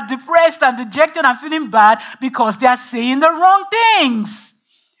people are depressed and dejected and feeling bad, because they are saying the wrong things.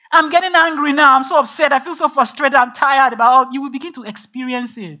 I'm getting angry now. I'm so upset. I feel so frustrated. I'm tired about. You will begin to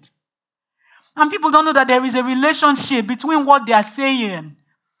experience it. And people don't know that there is a relationship between what they are saying.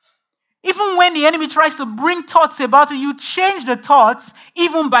 Even when the enemy tries to bring thoughts about it, you change the thoughts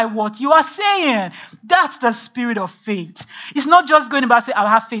even by what you are saying. That's the spirit of faith. It's not just going about saying, I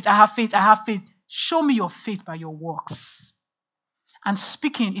have faith, I have faith, I have faith. Show me your faith by your works. And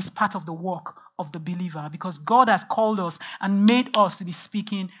speaking is part of the work of the believer because God has called us and made us to be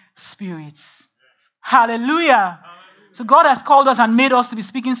speaking spirits. Hallelujah. So God has called us and made us to be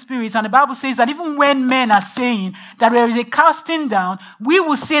speaking spirits. And the Bible says that even when men are saying that there is a casting down, we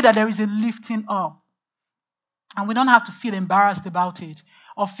will say that there is a lifting up. And we don't have to feel embarrassed about it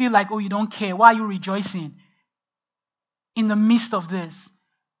or feel like, oh, you don't care. Why are you rejoicing in the midst of this?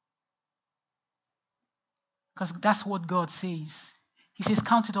 Because that's what God says. He says,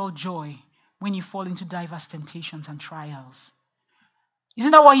 count it all joy when you fall into diverse temptations and trials. Isn't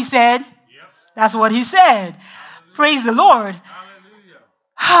that what he said? Yep. That's what he said. Praise the Lord.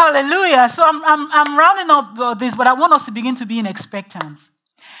 Hallelujah. Hallelujah. So I'm rounding up this, but I want us to begin to be in expectance.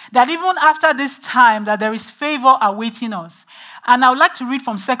 That even after this time, that there is favor awaiting us. And I would like to read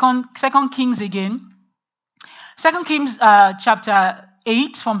from Second Kings again. Second Kings chapter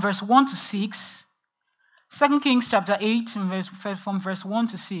 8 from verse 1 to 6. 2 Kings chapter 8 from verse 1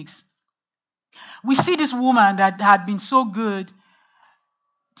 to 6. We see this woman that had been so good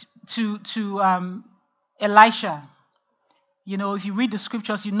to Elisha. You know, if you read the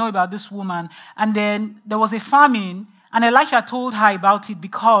scriptures, you know about this woman. And then there was a famine, and Elisha told her about it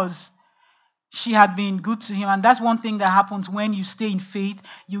because she had been good to him. And that's one thing that happens when you stay in faith.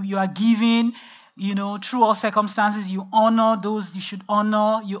 You are giving, you know, through all circumstances. You honor those you should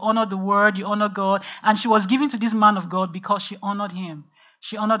honor. You honor the word. You honor God. And she was giving to this man of God because she honored him.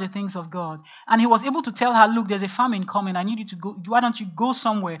 She honored the things of God. And he was able to tell her, look, there's a famine coming. I need you to go. Why don't you go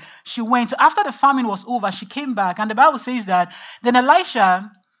somewhere? She went. So after the famine was over, she came back. And the Bible says that then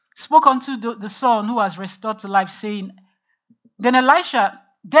Elisha spoke unto the son who was restored to life, saying, Then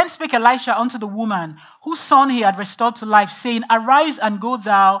spake Elisha unto the woman whose son he had restored to life, saying, Arise and go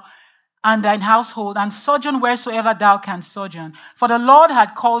thou and thine household, and sojourn wheresoever thou canst sojourn. For the Lord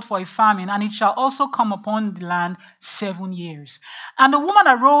had called for a famine, and it shall also come upon the land 7 years. And the woman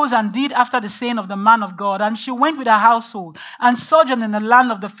arose and did after the saying of the man of God, and she went with her household, and sojourned in the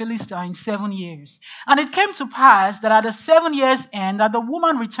land of the Philistines 7 years. And it came to pass that at the 7 years' end, that the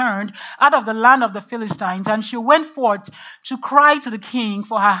woman returned out of the land of the Philistines, and she went forth to cry to the king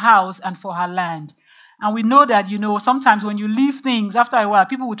for her house and for her land. And we know that, you know, sometimes when you leave things, after a while,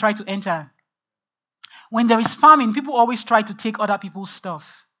 people will try to enter. When there is famine, people always try to take other people's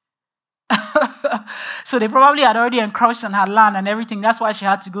stuff. So they probably had already encroached on her land and everything. That's why she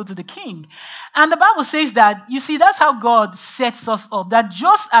had to go to the king. And the Bible says that, you see, that's how God sets us up. That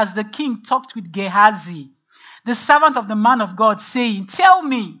just as the king talked with Gehazi, the servant of the man of God, saying, Tell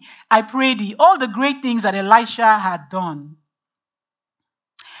me, I pray thee, all the great things that Elisha had done.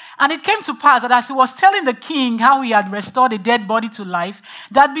 And it came to pass that as he was telling the king how he had restored a dead body to life,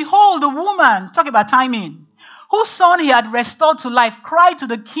 that behold, the woman, talk about timing, whose son he had restored to life, cried to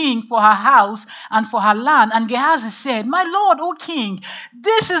the king for her house and for her land. And Gehazi said, My lord, O king,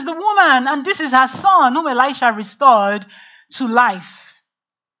 this is the woman, and this is her son, whom Elisha restored to life.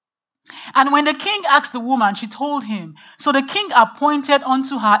 And when the king asked the woman, she told him. So the king appointed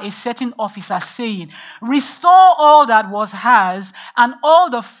unto her a certain officer, saying, Restore all that was hers, and all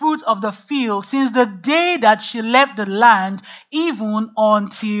the fruit of the field, since the day that she left the land, even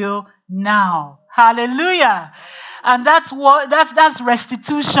until now. Hallelujah. And that's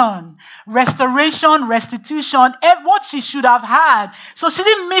restitution, restoration, restitution, what she should have had. So she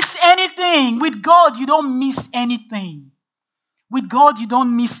didn't miss anything. With God, you don't miss anything. With God, you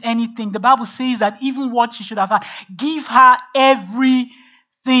don't miss anything. The Bible says that even what she should have had, give her everything.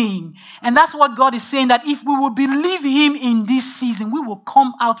 And that's what God is saying, that if we will believe him in this season, we will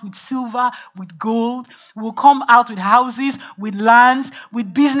come out with silver, with gold. We will come out with houses, with lands,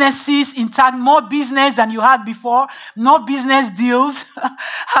 with businesses intact, more business than you had before, more business deals.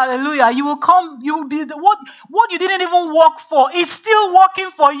 Hallelujah. You will be what you didn't even work for. It's still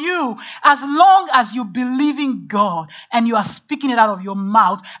working for you as long as you believe in God and you are speaking it out of your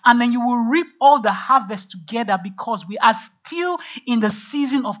mouth, and then you will reap all the harvest together, because we are still in the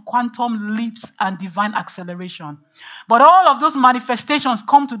season of quantum leaps and divine acceleration. But all of those manifestations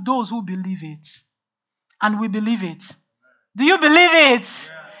come to those who believe it. And we believe it. Do you believe it?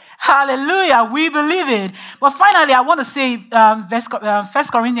 Yeah. Hallelujah. We believe it. But finally, I want to say 1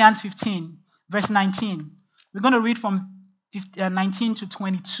 Corinthians 15, verse 19. We're going to read from 19 to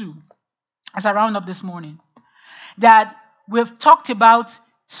 22 as I round up this morning. That we've talked about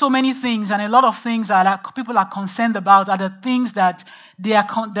so many things, and a lot of things that people are concerned about are the things that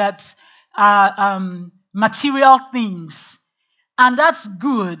are material things. And that's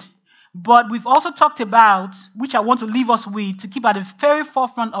good. But we've also talked about, which I want to leave us with, to keep at the very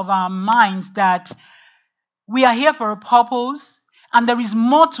forefront of our minds, that we are here for a purpose, and there is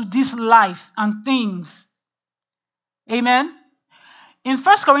more to this life and things. Amen? In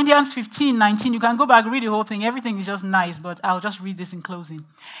 1 Corinthians 15, 19, you can go back, read the whole thing. Everything is just nice, but I'll just read this in closing.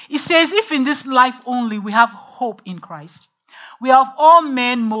 It says, if in this life only we have hope in Christ, we are of all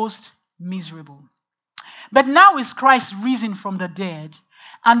men most miserable. But now is Christ risen from the dead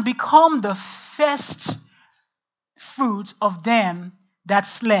and become the first fruit of them that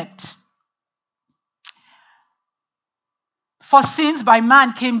slept. For since by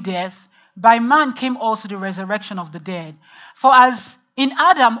man came death, by man came also the resurrection of the dead. For as in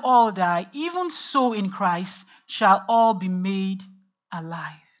Adam all die, even so in Christ shall all be made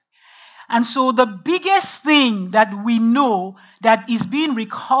alive. And so the biggest thing that we know that is being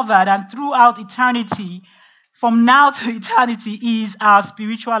recovered and throughout eternity, from now to eternity, is our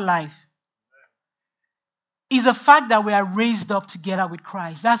spiritual life. Is the fact that we are raised up together with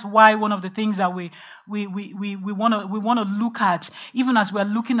Christ. That's why one of the things that we want to look at, even as we're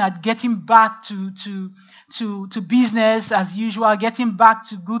looking at getting back to business as usual, getting back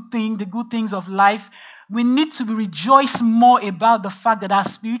to the good things of life, we need to rejoice more about the fact that our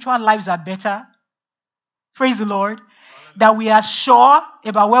spiritual lives are better. Praise the Lord. That we are sure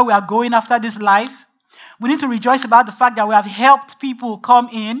about where we are going after this life. We need to rejoice about the fact that we have helped people come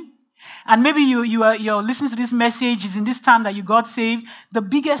in. And maybe you're listening to this message, is in this time that you got saved. The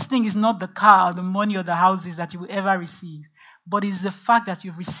biggest thing is not the car, the money, or the houses that you will ever receive, but it's the fact that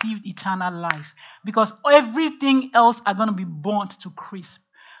you've received eternal life. Because everything else are going to be burnt to crisp.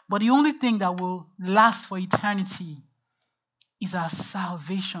 But the only thing that will last for eternity is our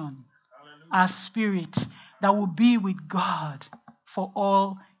salvation, our spirit that will be with God for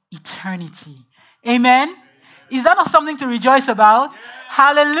all eternity. Amen? Is that not something to rejoice about?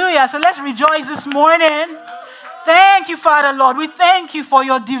 Hallelujah. So let's rejoice this morning. Thank you, Father, Lord. We thank you for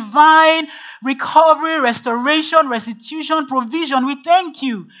your divine recovery, restoration, restitution, provision. We thank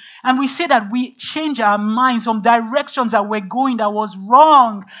you. And we say that we change our minds from directions that we're going that was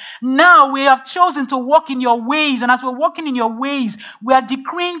wrong. Now we have chosen to walk in your ways. And as we're walking in your ways, we are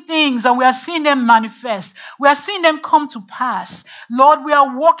decreeing things and we are seeing them manifest. We are seeing them come to pass. Lord, we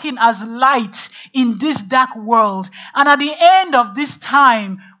are walking as light in this dark world. And at the end of this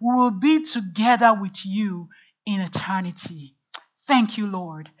time, we will be together with you in eternity. Thank you,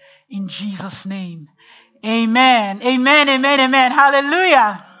 Lord, in Jesus' name. Amen. Amen. Amen. Amen.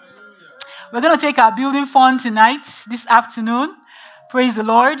 Hallelujah. We're going to take our building fund tonight, this afternoon. Praise the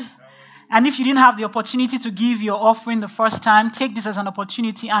Lord. And if you didn't have the opportunity to give your offering the first time, take this as an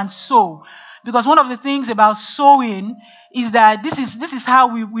opportunity and sow. Because one of the things about sowing is that this is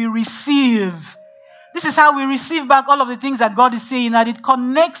how we receive. This is how we receive back all of the things that God is saying, that it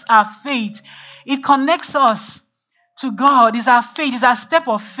connects our faith. It connects us to God. It's our faith. It's our step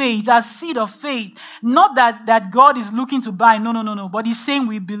of faith, our seed of faith. Not that God is looking to buy. No. But He's saying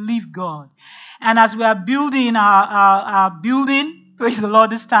we believe God. And as we are building our building, praise the Lord,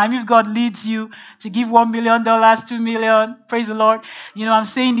 this time, if God leads you to give $1 million, $2 million, praise the Lord. I'm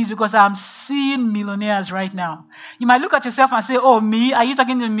saying this because I'm seeing millionaires right now. You might look at yourself and say, oh, me? Are you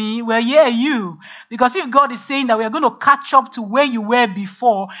talking to me? Well, yeah, you. Because if God is saying that we are going to catch up to where you were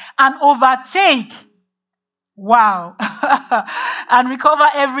before and overtake, wow, and recover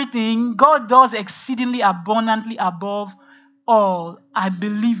everything, God does exceedingly abundantly above all. I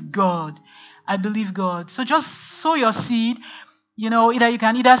believe God. I believe God. So just sow your seed. You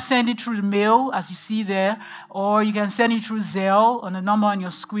can either send it through the mail, as you see there, or you can send it through Zelle on the number on your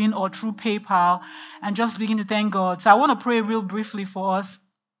screen, or through PayPal, and just begin to thank God. So I want to pray real briefly for us.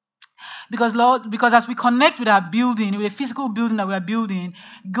 Because as we connect with our building, with a physical building that we are building,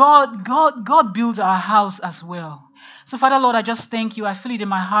 God builds our house as well. So, Father, Lord, I just thank you. I feel it in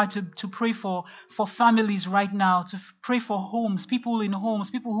my heart to pray for families right now, to pray for homes, people in homes,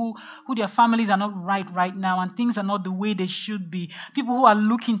 people who their families are not right now, and things are not the way they should be. People who are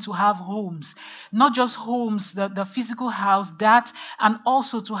looking to have homes, not just homes, the physical house, that, and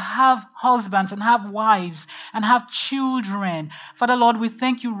also to have husbands and have wives and have children. Father, Lord, we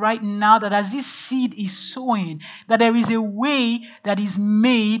thank you right now that as this seed is sowing, that there is a way that is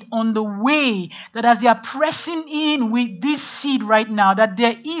made on the way, that as they are pressing in with this seed right now, that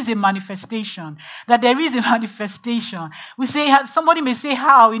there is a manifestation, We say, somebody may say,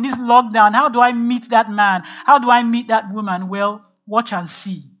 how in this lockdown, how do I meet that man? How do I meet that woman? Well, watch and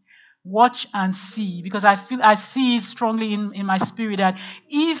see. Watch and see, because I see it strongly in my spirit that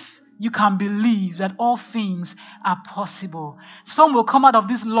if you can believe that all things are possible. Some will come out of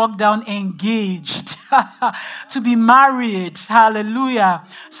this lockdown engaged to be married. Hallelujah.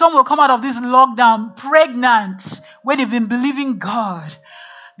 Some will come out of this lockdown pregnant where they've been believing God.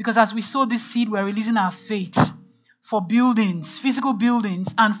 Because as we sow this seed, we're releasing our faith for buildings, physical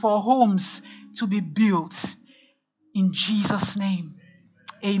buildings, and for homes to be built. In Jesus' name.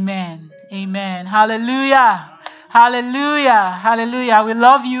 Amen. Amen. Hallelujah. Hallelujah. Hallelujah. We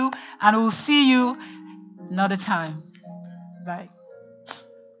love you and we'll see you another time. Bye.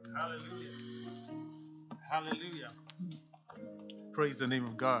 Hallelujah. Hallelujah. Praise the name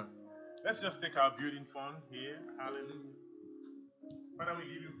of God. Let's just take our building fund here. Hallelujah. Father, we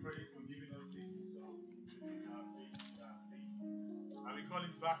give you praise. We give you everything. So, and we call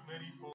it back many for